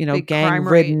 big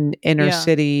gang-ridden inner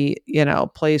city,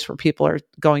 place where people are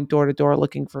going door to door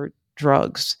looking for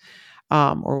drugs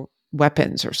or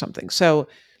weapons or something. So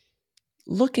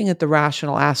looking at the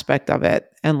rational aspect of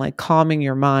it and calming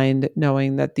your mind,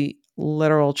 knowing that the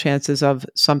literal chances of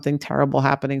something terrible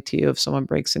happening to you if someone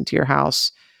breaks into your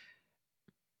house.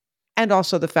 And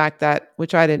also the fact that,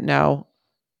 which I didn't know,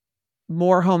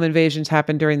 more home invasions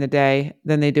happen during the day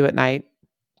than they do at night.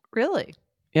 Really?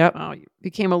 Yep. Oh, you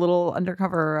became a little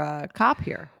undercover cop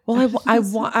here. Well,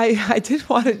 I did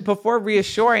want to, before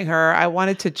reassuring her, I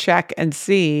wanted to check and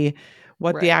see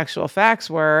what the actual facts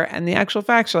were. And the actual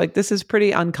facts are this is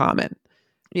pretty uncommon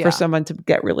for someone to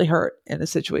get really hurt in a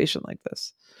situation like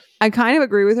this. I kind of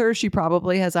agree with her. She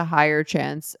probably has a higher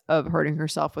chance of hurting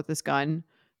herself with this gun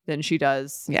than she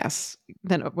does. Yes.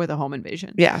 Than with a home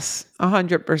invasion. Yes.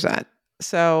 100%.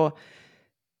 So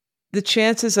the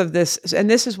chances of this, and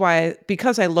this is why,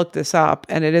 because I looked this up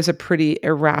and it is a pretty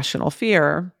irrational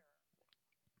fear,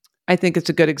 I think it's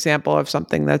a good example of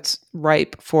something that's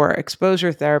ripe for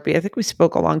exposure therapy. I think we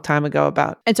spoke a long time ago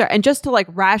about. And just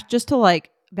to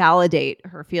validate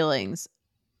her feelings,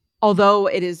 although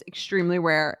it is extremely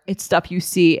rare, it's stuff you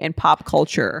see in pop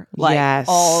culture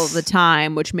all the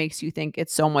time, which makes you think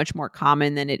it's so much more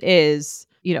common than it is,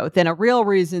 than a real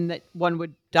reason that one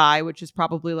would die, which is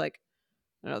probably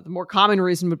the more common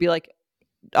reason would be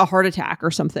a heart attack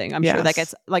or something. I'm sure that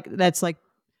gets that's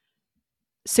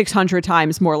 600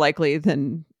 times more likely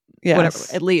than whatever,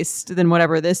 at least than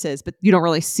whatever this is. But you don't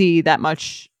really see that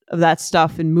much of that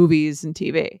stuff in movies and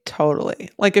TV. Totally.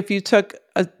 If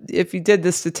you did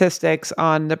the statistics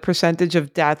on the percentage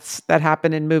of deaths that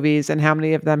happen in movies and how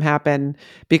many of them happen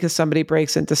because somebody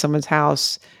breaks into someone's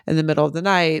house in the middle of the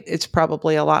night, it's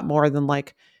probably a lot more than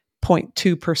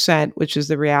 0.2%, which is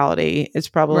the reality. It's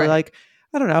probably Right. like,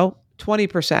 I don't know,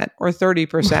 20% or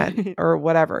 30% Right. or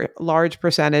whatever, large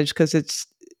percentage, because it's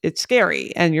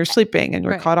scary and you're sleeping and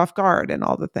you're Right. caught off guard and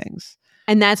all the things.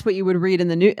 And that's what you would read in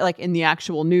the new, like in the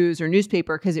actual news or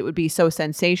newspaper, because it would be so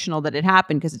sensational that it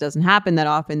happened, because it doesn't happen that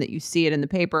often that you see it in the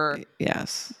paper.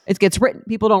 Yes. It gets written.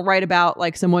 People don't write about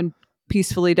like someone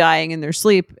peacefully dying in their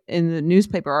sleep in the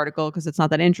newspaper article because it's not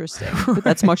that interesting, but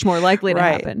that's much more likely to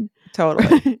Right. happen.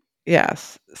 Totally.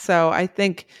 Yes. So I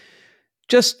think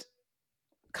just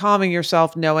calming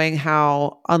yourself, knowing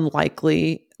how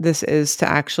unlikely this is to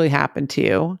actually happen to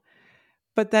you.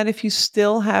 But then if you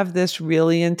still have this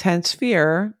really intense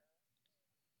fear,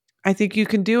 I think you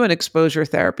can do an exposure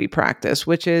therapy practice,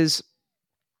 which is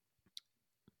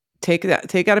take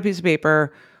out a piece of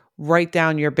paper, write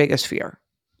down your biggest fear,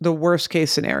 the worst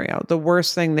case scenario, the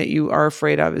worst thing that you are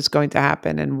afraid of is going to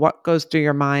happen, and what goes through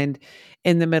your mind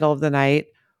in the middle of the night.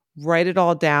 Write it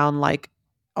all down, like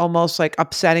almost like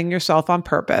upsetting yourself on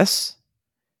purpose,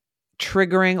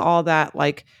 triggering all that,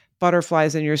 like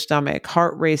butterflies in your stomach,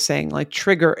 heart racing, like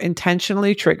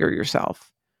intentionally trigger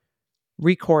yourself.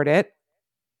 Record it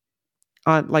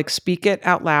on, like, speak it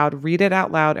out loud, read it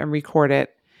out loud and record it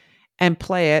and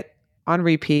play it on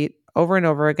repeat over and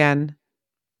over again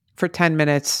for 10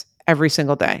 minutes every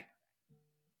single day.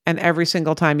 And every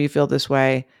single time you feel this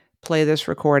way, play this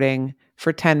recording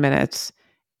for 10 minutes.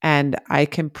 And I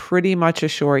can pretty much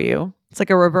assure you, It's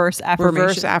like a reverse affirmation.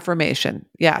 reverse affirmation.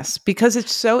 Yes, because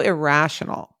it's so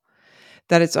irrational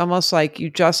that it's almost like you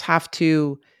just have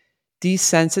to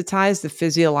desensitize the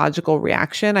physiological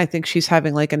reaction. I think she's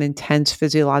having like an intense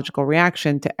physiological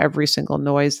reaction to every single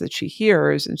noise that she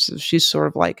hears. And so she's sort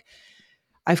of like,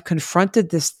 I've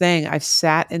confronted this thing, I've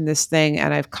sat in this thing,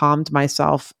 and I've calmed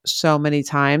myself so many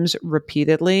times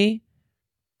repeatedly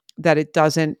that it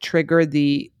doesn't trigger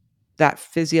that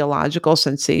physiological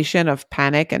sensation of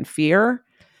panic and fear,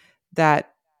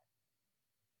 that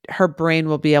her brain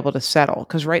will be able to settle.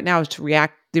 Because right now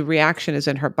the reaction is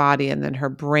in her body, and then her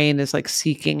brain is like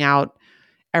seeking out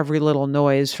every little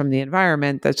noise from the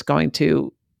environment that's going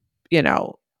to,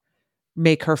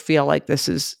 make her feel like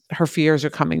her fears are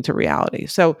coming to reality.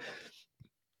 So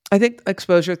I think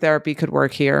exposure therapy could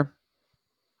work here.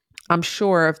 I'm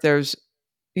sure if there's,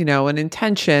 an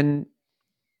intention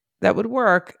that would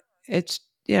work, it's,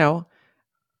 I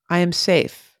am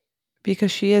safe, because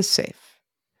she is safe,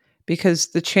 because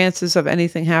the chances of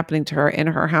anything happening to her in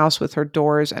her house with her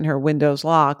doors and her windows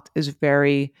locked is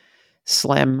very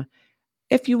slim.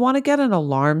 If you want to get an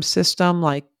alarm system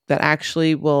like that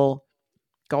actually will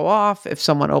go off if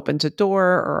someone opens a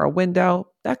door or a window,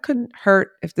 that couldn't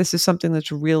hurt. If this is something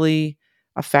that's really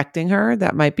affecting her,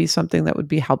 that might be something that would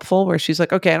be helpful, where she's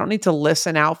like, okay, I don't need to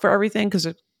listen out for everything because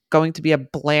it's going to be a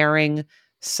blaring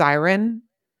siren.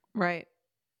 Right.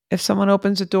 If someone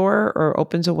opens a door or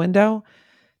opens a window,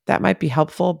 that might be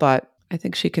helpful, but I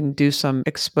think she can do some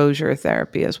exposure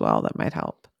therapy as well. That might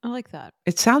help. I like that.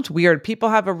 It sounds weird. People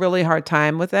have a really hard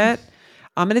time with it.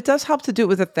 And it does help to do it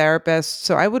with a therapist.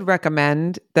 So I would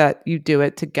recommend that you do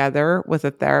it together with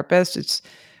a therapist. It's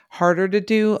harder to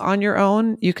do on your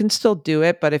own. You can still do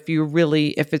it, but if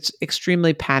it's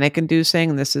extremely panic inducing,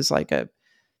 and this is like a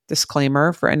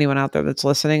disclaimer for anyone out there that's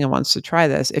listening and wants to try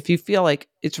this, if you feel like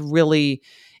it's really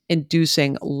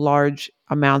inducing large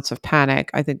amounts of panic,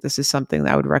 I think this is something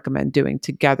that I would recommend doing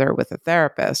together with a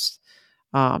therapist.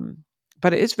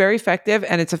 But it is very effective,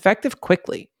 and it's effective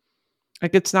quickly.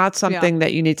 Like, it's not something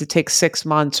that you need to take 6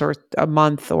 months or a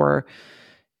month or,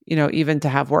 even to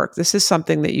have work. This is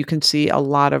something that you can see a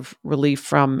lot of relief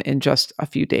from in just a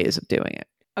few days of doing it.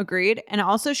 Agreed. And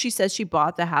also, she says she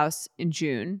bought the house in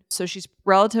June. So she's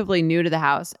relatively new to the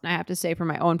house. And I have to say, from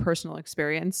my own personal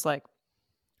experience, like,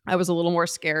 I was a little more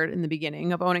scared in the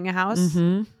beginning of owning a house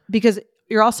because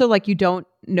you're also like, you don't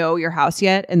know your house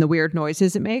yet and the weird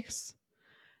noises it makes.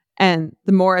 And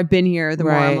the more I've been here, the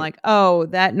more I'm like, oh,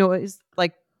 that noise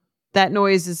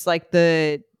is like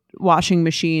the washing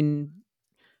machine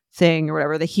thing or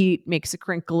whatever. The heat makes a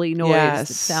crinkly noise. Yes.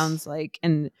 It sounds like,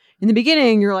 and in the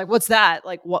beginning you're like, what's that?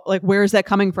 Like, what, like, where is that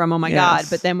coming from? Oh my God.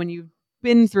 But then when you've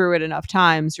been through it enough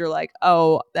times, you're like,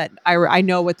 oh, that I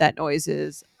know what that noise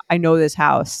is. I know this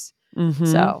house.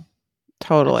 So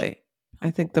totally.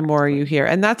 I think the more you hear,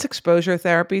 and that's exposure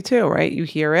therapy too, right? You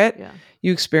hear it,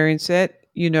 you experience it,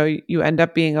 you end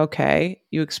up being okay.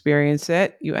 You experience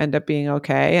it, you end up being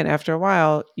okay. And after a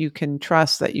while, you can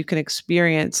trust that you can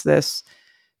experience this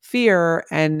fear,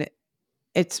 and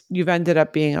you've ended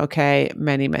up being okay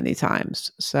many, many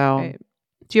times. So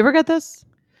do you ever get this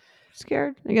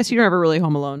scared? I guess you're never really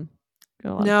home alone.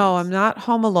 No, I'm not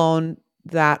home alone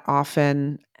that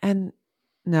often. And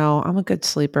No, I'm a good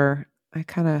sleeper. I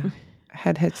kind of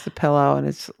head hits the pillow and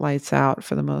it's lights out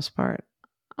for the most part.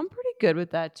 I'm pretty good with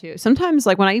that too. Sometimes,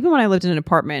 like when I lived in an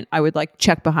apartment, I would like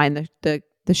check behind the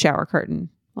shower curtain,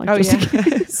 like just in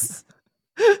case.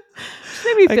 Just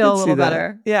made me feel a little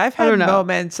better. Yeah, I've had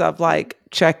moments of like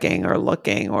checking or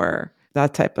looking or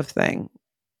that type of thing.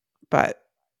 But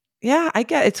yeah, I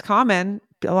get it's common.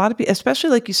 A lot of people, especially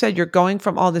like you said, you're going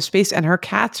from all this space, and her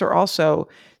cats are also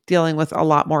dealing with a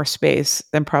lot more space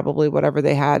than probably whatever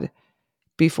they had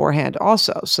beforehand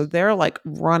also. So they're like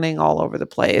running all over the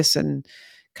place and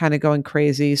kind of going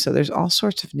crazy. So there's all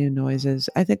sorts of new noises.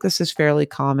 I think this is fairly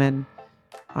common,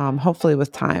 hopefully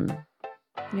with time.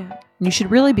 Yeah. You should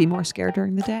really be more scared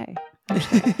during the day.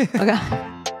 Okay.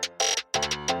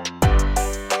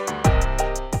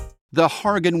 The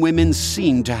Hargan women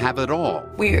seemed to have it all.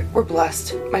 We were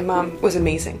blessed. My mom was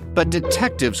amazing. But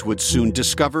detectives would soon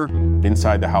discover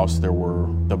inside the house there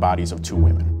were the bodies of 2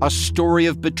 women. A story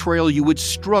of betrayal you would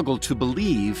struggle to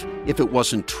believe if it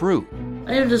wasn't true.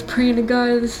 I am just praying to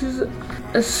God, this is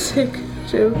a sick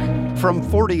joke. From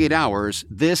 48 Hours,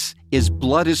 this is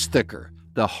Blood is Thicker,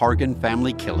 the Hargan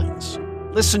Family Killings.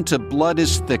 Listen to Blood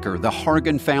is Thicker, the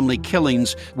Hargan Family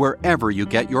Killings, wherever you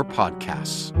get your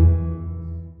podcasts.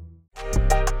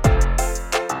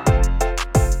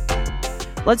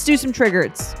 Let's do some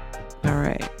triggers. All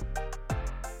right.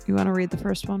 You want to read the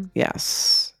first one?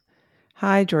 Yes.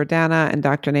 Hi, Jordana and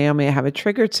Dr. Naomi. I have a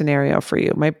triggered scenario for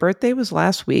you. My birthday was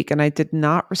last week, and I did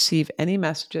not receive any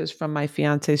messages from my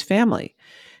fiance's family.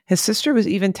 His sister was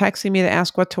even texting me to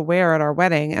ask what to wear at our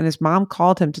wedding, and his mom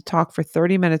called him to talk for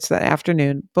 30 minutes that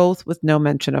afternoon, both with no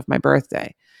mention of my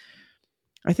birthday.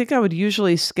 I think I would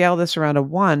usually scale this around a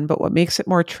 1, but what makes it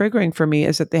more triggering for me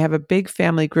is that they have a big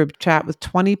family group chat with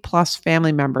 20 plus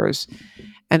family members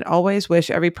and always wish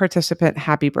every participant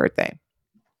happy birthday.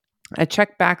 I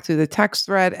checked back through the text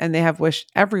thread and they have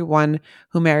wished everyone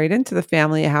who married into the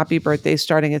family a happy birthday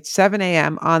starting at 7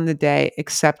 a.m. on the day,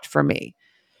 except for me.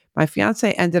 My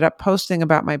fiance ended up posting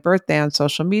about my birthday on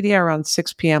social media around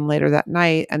 6 p.m. later that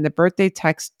night, and the birthday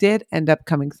text did end up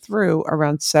coming through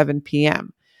around 7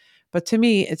 p.m. But to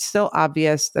me, it's still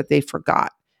obvious that they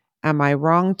forgot. Am I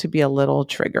wrong to be a little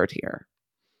triggered here?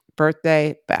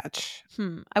 Birthday batch.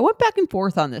 I went back and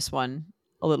forth on this one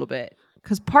a little bit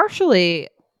because part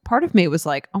of me was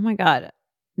like, oh my God,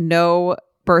 no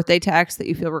birthday text that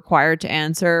you feel required to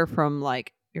answer from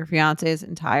like your fiance's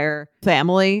entire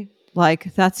family.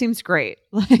 Like that seems great.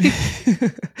 Like,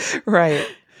 right.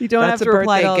 You don't That's have to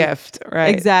reply a birthday gift,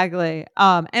 right? Exactly.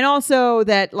 And also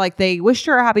that like they wished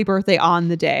her a happy birthday on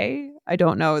the day. I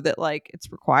don't know that like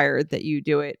it's required that you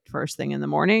do it first thing in the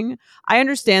morning. I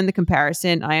understand the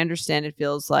comparison. I understand it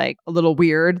feels like a little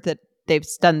weird that they've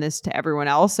done this to everyone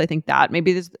else. I think that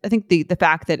maybe I think the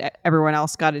fact that everyone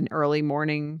else got an early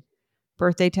morning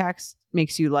birthday text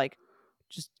makes you like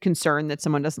just concerned that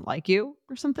someone doesn't like you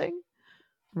or something.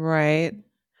 Right.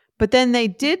 But then they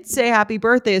did say happy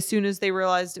birthday as soon as they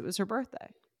realized it was her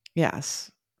birthday. Yes.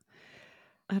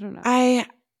 I don't know.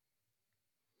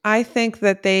 I think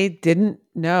that they didn't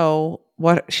know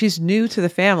what she's new to the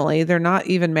family. They're not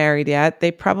even married yet.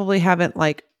 They probably haven't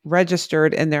like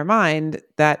registered in their mind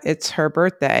that it's her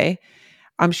birthday.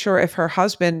 I'm sure if her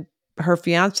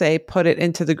fiance put it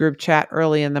into the group chat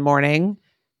early in the morning,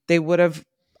 they would have,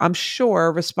 I'm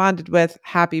sure, responded with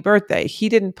happy birthday. He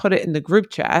didn't put it in the group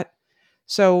chat.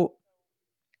 So,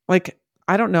 like,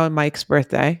 I don't know Mike's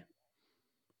birthday.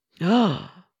 Oh.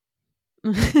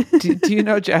 do you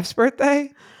know Jeff's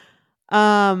birthday?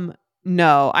 No,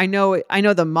 I know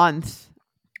the month.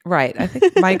 Right. I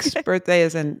think Mike's birthday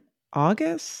is in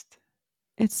August.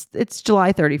 It's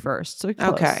July 31st. So close.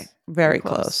 Okay. Very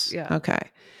close. Yeah. Okay.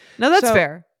 No, that's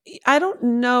fair. I don't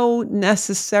know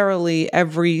necessarily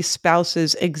every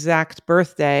spouse's exact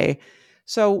birthday.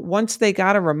 So once they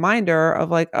got a reminder of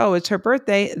like, oh, it's her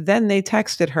birthday, then they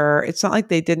texted her. It's not like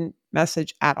they didn't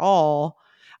message at all.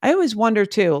 I always wonder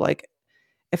too, like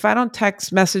if I don't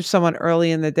text message someone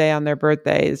early in the day on their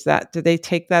birthday, do they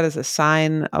take that as a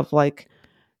sign of like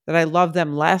that I love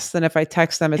them less than if I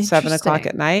text them at 7 o'clock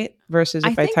at night versus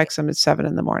if I text them at 7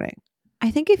 in the morning? I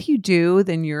think if you do,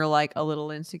 then you're like a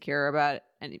little insecure about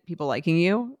any people liking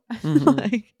you. Mm-hmm.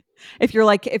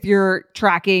 Like if you're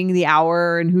tracking the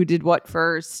hour and who did what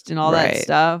first and all that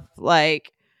stuff,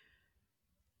 like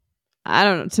I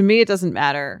don't know. To me, it doesn't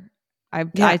matter. I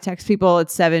text people at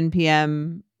 7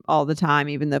 p.m. all the time,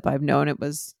 even if I've known it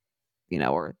was,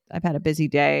 or I've had a busy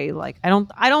day. Like I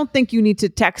don't think you need to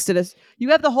text it you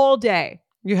have the whole day.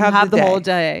 You have the whole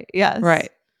day. Yes.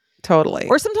 Right. Totally.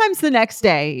 Or sometimes the next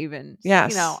day even.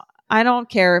 Yes. I don't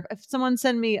care if someone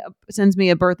sends me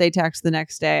a birthday text the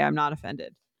next day. I'm not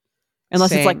offended,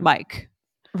 unless it's like Same. Mike.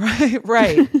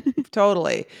 Right.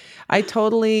 Totally. I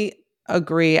totally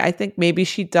agree. I think maybe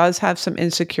she does have some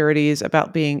insecurities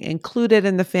about being included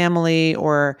in the family,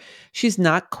 or she's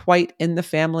not quite in the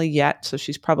family yet. So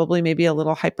she's probably maybe a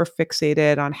little hyper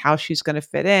fixated on how she's going to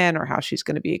fit in or how she's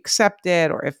going to be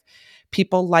accepted or if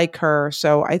people like her.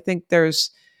 So I think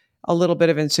there's a little bit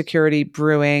of insecurity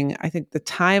brewing. I think the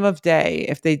time of day,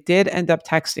 if they did end up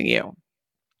texting you,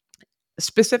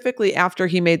 specifically after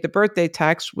he made the birthday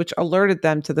text, which alerted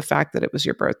them to the fact that it was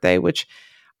your birthday, which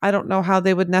I don't know how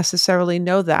they would necessarily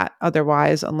know that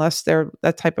otherwise, unless they're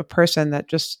that type of person that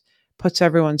just puts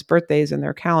everyone's birthdays in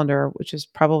their calendar, which is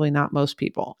probably not most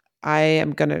people. I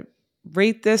am going to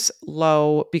rate this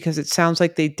low because it sounds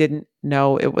like they didn't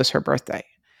know it was her birthday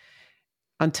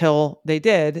until they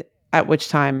did, at which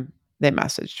time they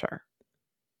messaged her.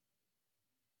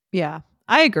 Yeah,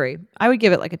 I agree. I would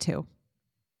give it like a 2.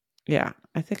 Yeah,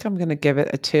 I think I'm going to give it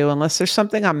a 2 unless there's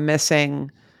something I'm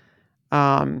missing.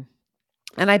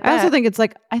 And I also bet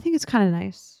think I think it's kind of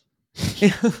nice.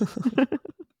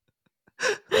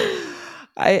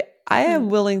 I am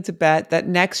willing to bet that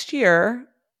next year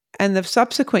and the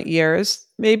subsequent years,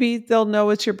 maybe they'll know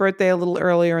it's your birthday a little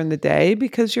earlier in the day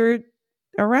because you're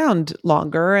around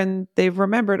longer and they've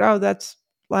remembered, oh,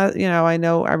 I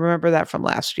remember that from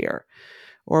last year.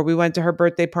 Or we went to her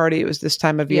birthday party. It was this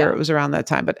time of year. Yeah. It was around that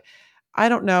time. But I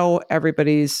don't know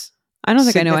everybody's I don't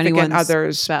think I know significant anyone's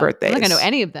others' birthdays. I don't think I know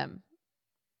any of them.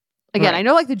 Again, Right. I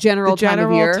know like the general time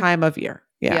of year. Time of year.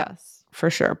 Yeah, Yes. for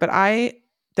sure. But I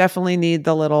definitely need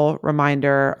the little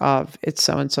reminder of it's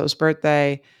so-and-so's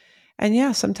birthday. And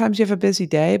yeah, sometimes you have a busy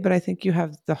day, but I think you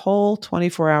have the whole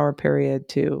 24-hour period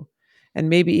too, and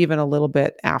maybe even a little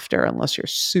bit after, unless you're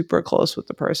super close with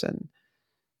the person,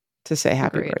 to say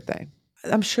happy Agreed. birthday.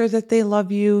 I'm sure that they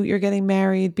love you. You're getting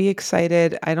married. Be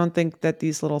excited. I don't think that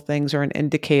these little things are an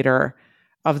indicator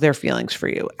of their feelings for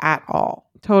you at all.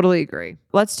 Totally agree.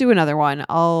 Let's do another one.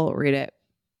 I'll read it.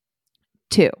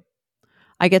 2.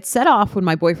 I get set off when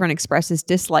my boyfriend expresses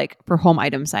dislike for home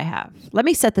items I have. Let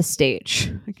me set the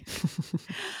stage.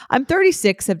 I'm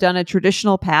 36, have done a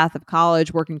traditional path of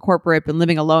college, working corporate, been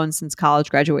living alone since college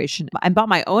graduation. I bought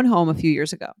my own home a few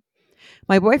years ago.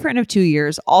 My boyfriend of 2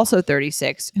 years, also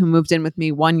 36, who moved in with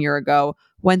me 1 year ago,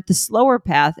 went the slower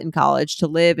path in college to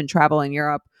live and travel in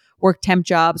Europe, worked temp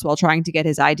jobs while trying to get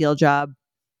his ideal job,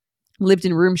 lived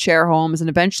in room share homes, and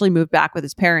eventually moved back with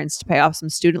his parents to pay off some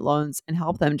student loans and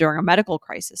help them during a medical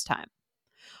crisis time.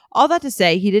 All that to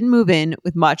say, he didn't move in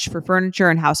with much for furniture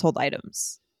and household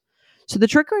items. So the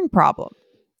triggering problem.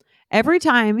 Every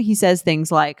time he says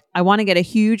things like, I want to get a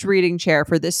huge reading chair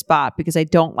for this spot because I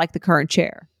don't like the current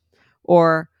chair.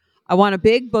 Or, I want a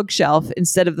big bookshelf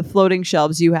instead of the floating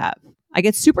shelves you have. I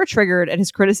get super triggered at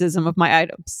his criticism of my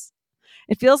items.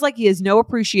 It feels like he has no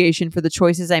appreciation for the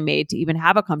choices I made to even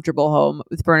have a comfortable home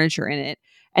with furniture in it,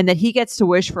 and that he gets to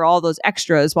wish for all those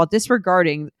extras while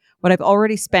disregarding what I've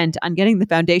already spent on getting the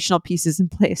foundational pieces in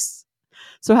place.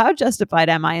 So how justified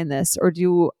am I in this, or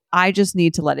do I just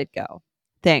need to let it go?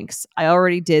 Thanks. I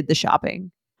already did the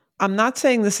shopping. I'm not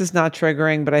saying this is not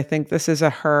triggering, but I think this is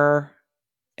a her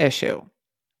issue.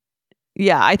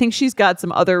 Yeah, I think she's got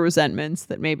some other resentments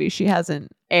that maybe she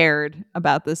hasn't aired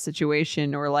about this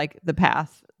situation, or like the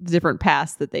different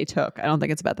paths that they took. I don't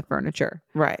think it's about the furniture.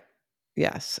 Right.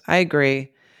 Yes, I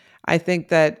agree. I think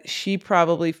that she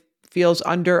probably feels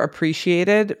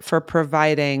underappreciated for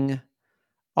providing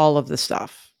all of the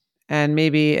stuff. And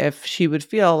maybe if she would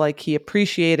feel like he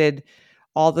appreciated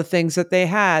all the things that they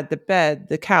had, the bed,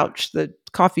 the couch, the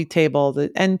coffee table,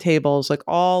 the end tables, like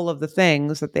all of the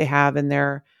things that they have in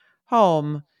their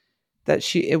home,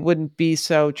 that it wouldn't be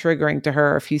so triggering to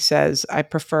her if he says, I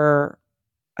prefer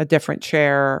a different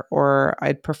chair or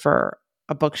I'd prefer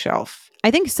a bookshelf.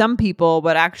 I think some people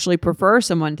would actually prefer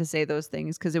someone to say those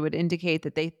things because it would indicate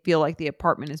that they feel like the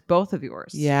apartment is both of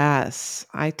yours. Yes,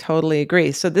 I totally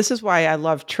agree. So this is why I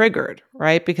love Triggered,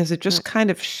 right? Because it just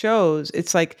kind of shows,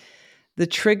 it's like the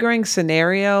triggering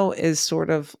scenario is sort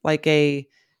of like a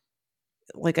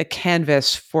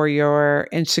canvas for your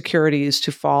insecurities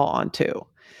to fall onto.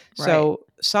 So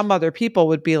some other people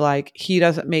would be like, he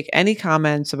doesn't make any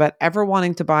comments about ever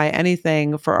wanting to buy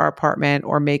anything for our apartment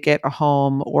or make it a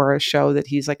home or show that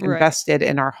he's like invested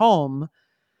in our home.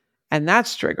 And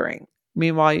that's triggering.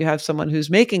 Meanwhile, you have someone who's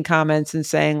making comments and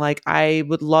saying like, I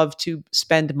would love to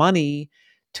spend money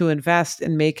to invest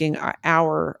in making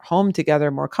our home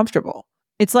together more comfortable.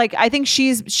 It's like, I think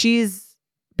she's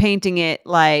painting it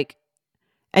like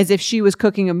as if she was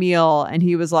cooking a meal and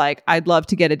he was like, I'd love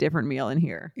to get a different meal in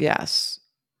here. Yes.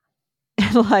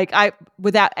 And like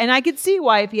and I could see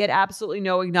why if he had absolutely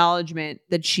no acknowledgement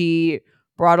that she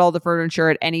brought all the furniture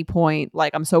at any point,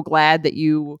 like, I'm so glad that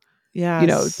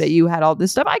Yes. that you had all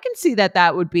this stuff. I can see that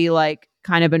that would be like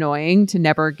kind of annoying to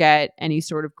never get any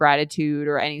sort of gratitude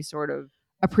or any sort of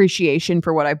appreciation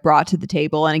for what I brought to the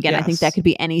table. And again, I think that Yes. could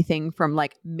be anything from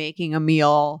like making a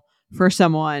meal for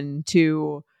someone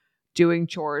to doing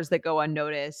chores that go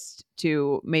unnoticed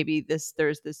to maybe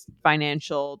there's this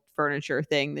financial furniture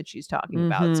thing that she's talking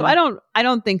about. So I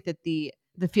don't think that the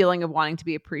feeling of wanting to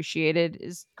be appreciated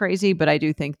is crazy, but I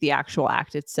do think the actual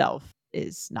act itself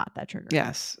is not that triggering.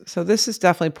 Yes. So this is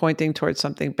definitely pointing towards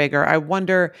something bigger. I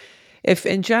wonder if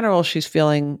in general she's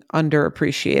feeling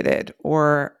underappreciated,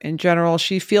 or in general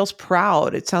she feels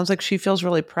proud. It sounds like she feels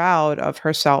really proud of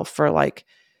herself for like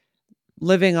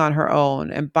living on her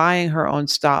own and buying her own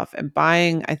stuff and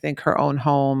buying, I think, her own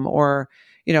home, or,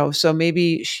 so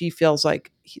maybe she feels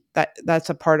like that's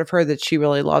a part of her that she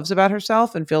really loves about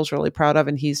herself and feels really proud of.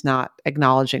 And he's not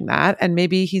acknowledging that. And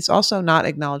maybe he's also not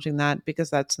acknowledging that because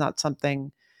that's not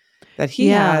something that he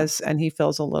Yeah. has, and he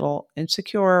feels a little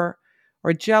insecure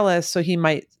or jealous. So he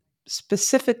might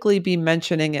specifically be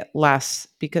mentioning it less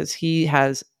because he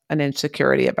has an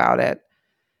insecurity about it.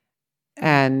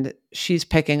 And she's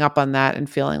picking up on that and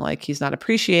feeling like he's not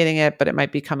appreciating it, but it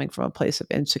might be coming from a place of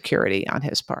insecurity on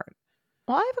his part.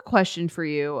 Well, I have a question for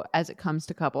you as it comes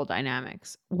to couple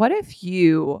dynamics. What if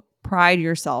you pride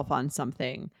yourself on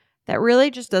something that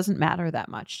really just doesn't matter that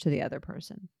much to the other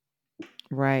person?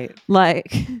 Right.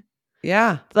 Like,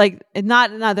 Yeah. like they're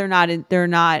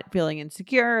not feeling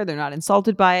insecure, they're not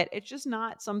insulted by it. It's just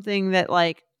not something that,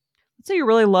 like, let's say you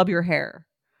really love your hair.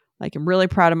 Like, I'm really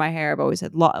proud of my hair. I've always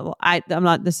had I'm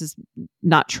not, this is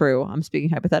not true. I'm speaking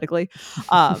hypothetically.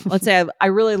 Let's say I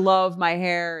really love my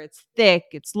hair. It's thick,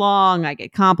 it's long. I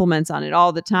get compliments on it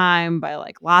all the time by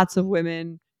like lots of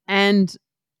women. And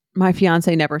my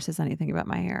fiance never says anything about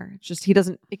my hair. It's just, he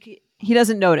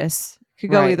doesn't notice. It could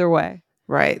go Right. either way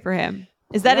Right. for him.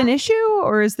 Is that an issue,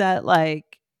 or is that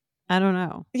like, I don't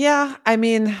know. Yeah. I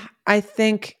mean, I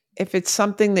think if it's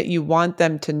something that you want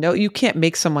them to know, you can't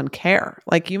make someone care.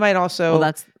 Like, you might also, Well,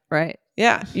 that's right.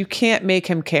 yeah, you can't make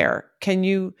him care. Can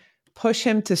you push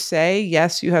him to say,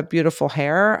 yes, you have beautiful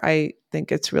hair? I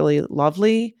think it's really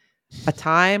lovely. A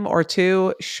time or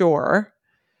two, sure.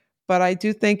 But I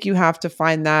do think you have to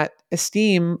find that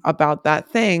esteem about that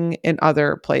thing in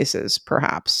other places,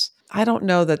 perhaps. I don't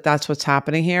know that that's what's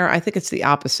happening here. I think it's the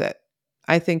opposite.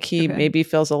 I think he Okay. maybe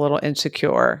feels a little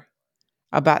insecure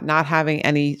about not having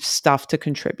any stuff to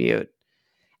contribute.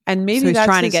 And maybe So he's that's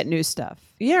trying to his, get new stuff.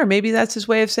 yeah, or maybe that's his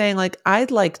way of saying, like,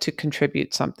 I'd like to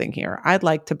contribute something here. I'd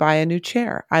like to buy a new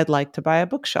chair. I'd like to buy a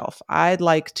bookshelf. I'd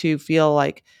like to feel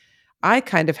like I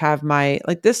kind of have my,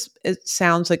 like, this, it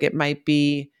sounds like it might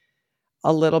be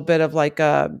a little bit of like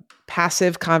a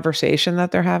passive conversation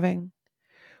that they're having,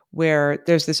 where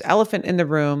there's this elephant in the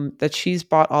room that she's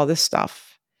bought all this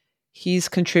stuff. He's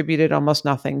contributed almost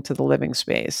nothing to the living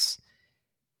space.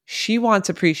 She wants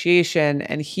appreciation,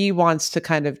 and he wants to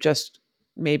kind of just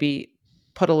maybe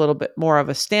put a little bit more of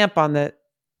a stamp on the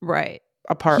Right.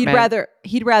 apartment.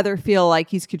 He'd rather feel like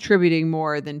he's contributing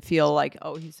more than feel like,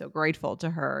 oh, he's so grateful to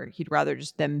her. He'd rather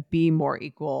just them be more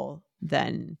equal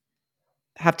than,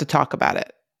 Have to talk about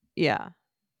it, yeah.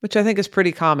 which I think is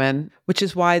pretty common, which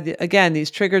is why, again, these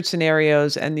triggered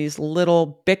scenarios and these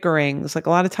little bickerings, like a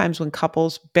lot of times when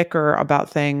couples bicker about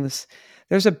things,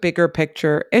 there's a bigger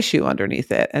picture issue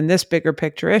underneath it. And this bigger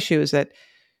picture issue is that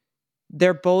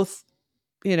they're both,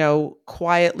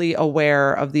 quietly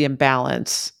aware of the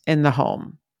imbalance in the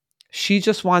home. She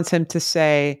just wants him to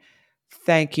say,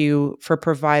 thank you for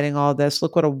providing all this.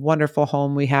 Look what a wonderful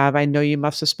home we have. I know you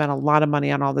must have spent a lot of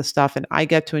money on all this stuff, and I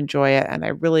get to enjoy it. And I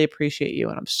really appreciate you.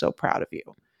 And I'm so proud of you.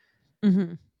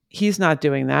 Mm-hmm. He's not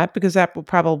doing that because that will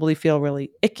probably feel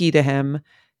really icky to him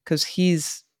because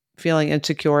he's feeling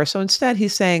insecure. So instead,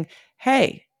 he's saying,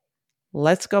 hey,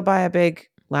 let's go buy a big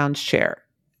lounge chair.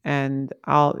 And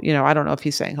I don't know if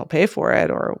he's saying he'll pay for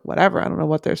it or whatever. I don't know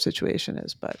what their situation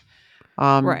is, but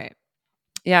Right.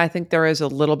 yeah, I think there is a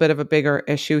little bit of a bigger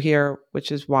issue here,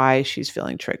 which is why she's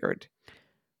feeling triggered.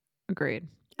 Agreed.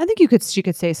 I think she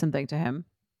could say something to him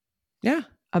Yeah.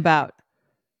 about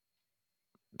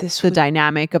the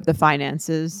dynamic of the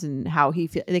finances and how he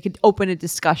feel. They could open a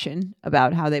discussion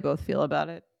about how they both feel about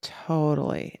it.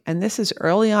 Totally. And this is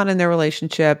early on in their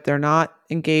relationship. They're not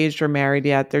engaged or married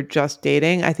yet. They're just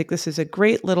dating. I think this is a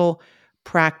great little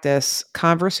practice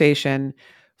conversation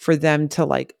for them to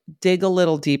like dig a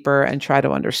little deeper and try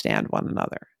to understand one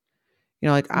another.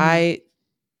 Like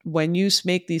when you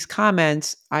make these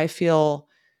comments, I feel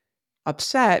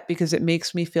upset because it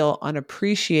makes me feel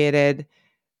unappreciated,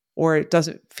 or it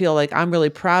doesn't feel like I'm really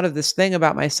proud of this thing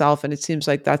about myself. And it seems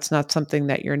like that's not something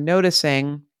that you're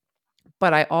noticing.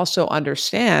 But I also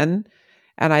understand,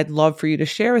 and I'd love for you to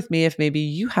share with me if maybe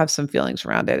you have some feelings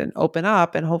around it and open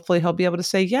up, and hopefully he'll be able to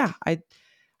say, yeah,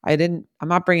 I'm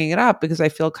not bringing it up because I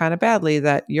feel kind of badly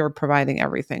that you're providing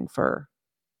everything for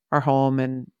our home,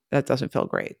 and that doesn't feel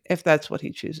great, if that's what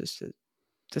he chooses to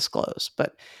disclose.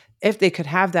 But if they could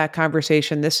have that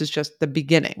conversation, this is just the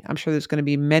beginning. I'm sure there's going to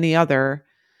be many other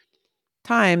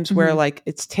times where like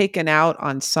it's taken out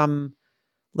on some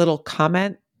little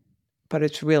comment, but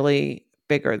it's really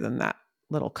bigger than that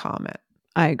little comment.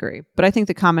 I agree. But I think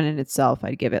the comment in itself,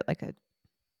 I'd give it like a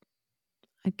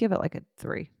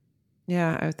 3.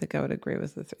 Yeah, I think I would agree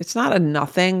with the 3. It's not a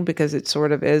nothing because it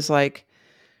sort of is like,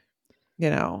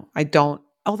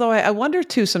 although I wonder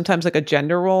too, sometimes like a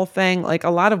gender role thing, like a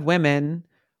lot of women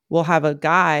will have a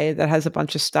guy that has a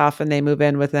bunch of stuff and they move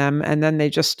in with them, and then they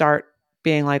just start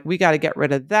being like, we got to get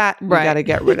rid of that. We got to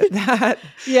get rid of that.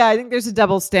 Yeah, I think there's a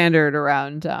double standard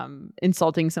around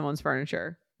insulting someone's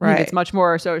furniture. Right. It's much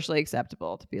more socially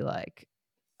acceptable to be like,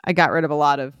 I got rid of a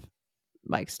lot of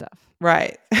Mike's stuff.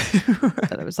 Right.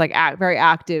 That it was like very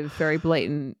active, very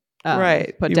blatant.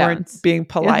 Right. Put You downs. weren't being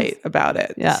polite about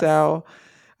it. Yes. So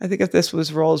I think if this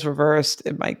was roles reversed,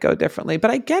 it might go differently.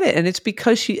 But I get it. And it's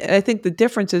because I think the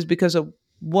difference is because a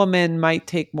woman might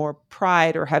take more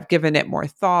pride or have given it more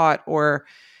thought, or,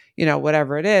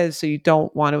 whatever it is. So you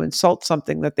don't want to insult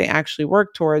something that they actually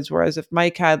work towards. Whereas if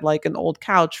Mike had like an old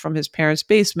couch from his parents'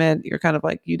 basement, you're kind of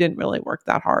like, you didn't really work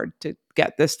that hard to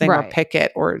get this thing or pick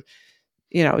it, or,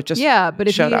 just but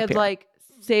if he had here. like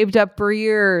saved up for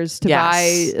years to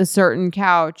buy a certain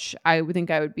couch, I would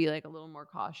think I would be like a little more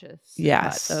cautious.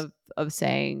 Yes. Of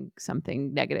saying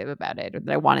something negative about it, or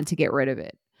that I wanted to get rid of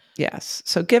it. Yes.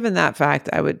 So given that fact,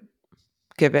 I would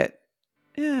give it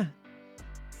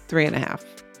 3.5.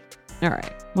 All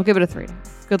right. We'll give it a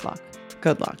 3.5. Good luck.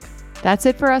 Good luck. That's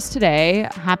it for us today.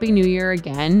 Happy New Year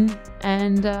again.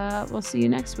 And we'll see you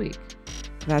next week.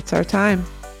 That's our time.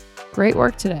 Great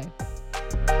work today.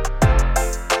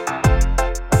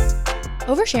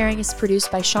 Oversharing is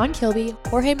produced by Sean Kilby,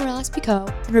 Jorge Morales-Pico,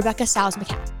 and Rebecca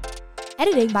Stiles-McCann.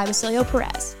 Editing by Basilio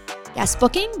Perez. Guest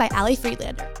booking by Ali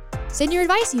Friedlander. Send your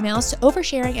advice emails to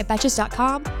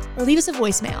oversharing@betches.com or leave us a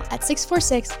voicemail at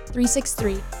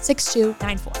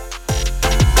 646-363-6294.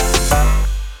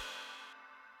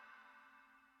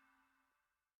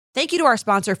 Thank you to our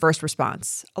sponsor, First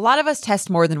Response. A lot of us test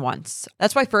more than once.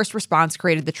 That's why First Response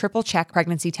created the Triple Check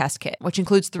Pregnancy Test Kit, which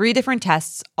includes 3 different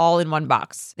tests all in one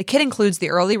box. The kit includes the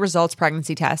Early Results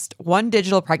Pregnancy Test, 1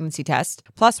 digital pregnancy test,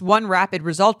 plus 1 rapid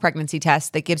result pregnancy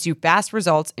test that gives you fast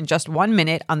results in just 1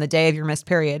 minute on the day of your missed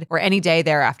period or any day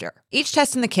thereafter. Each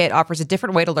test in the kit offers a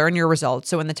different way to learn your results,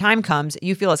 so when the time comes,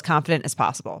 you feel as confident as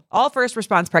possible. All First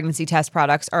Response pregnancy test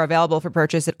products are available for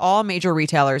purchase at all major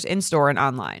retailers in-store and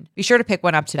online. Be sure to pick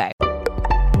one up today.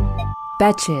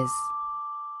 Betches.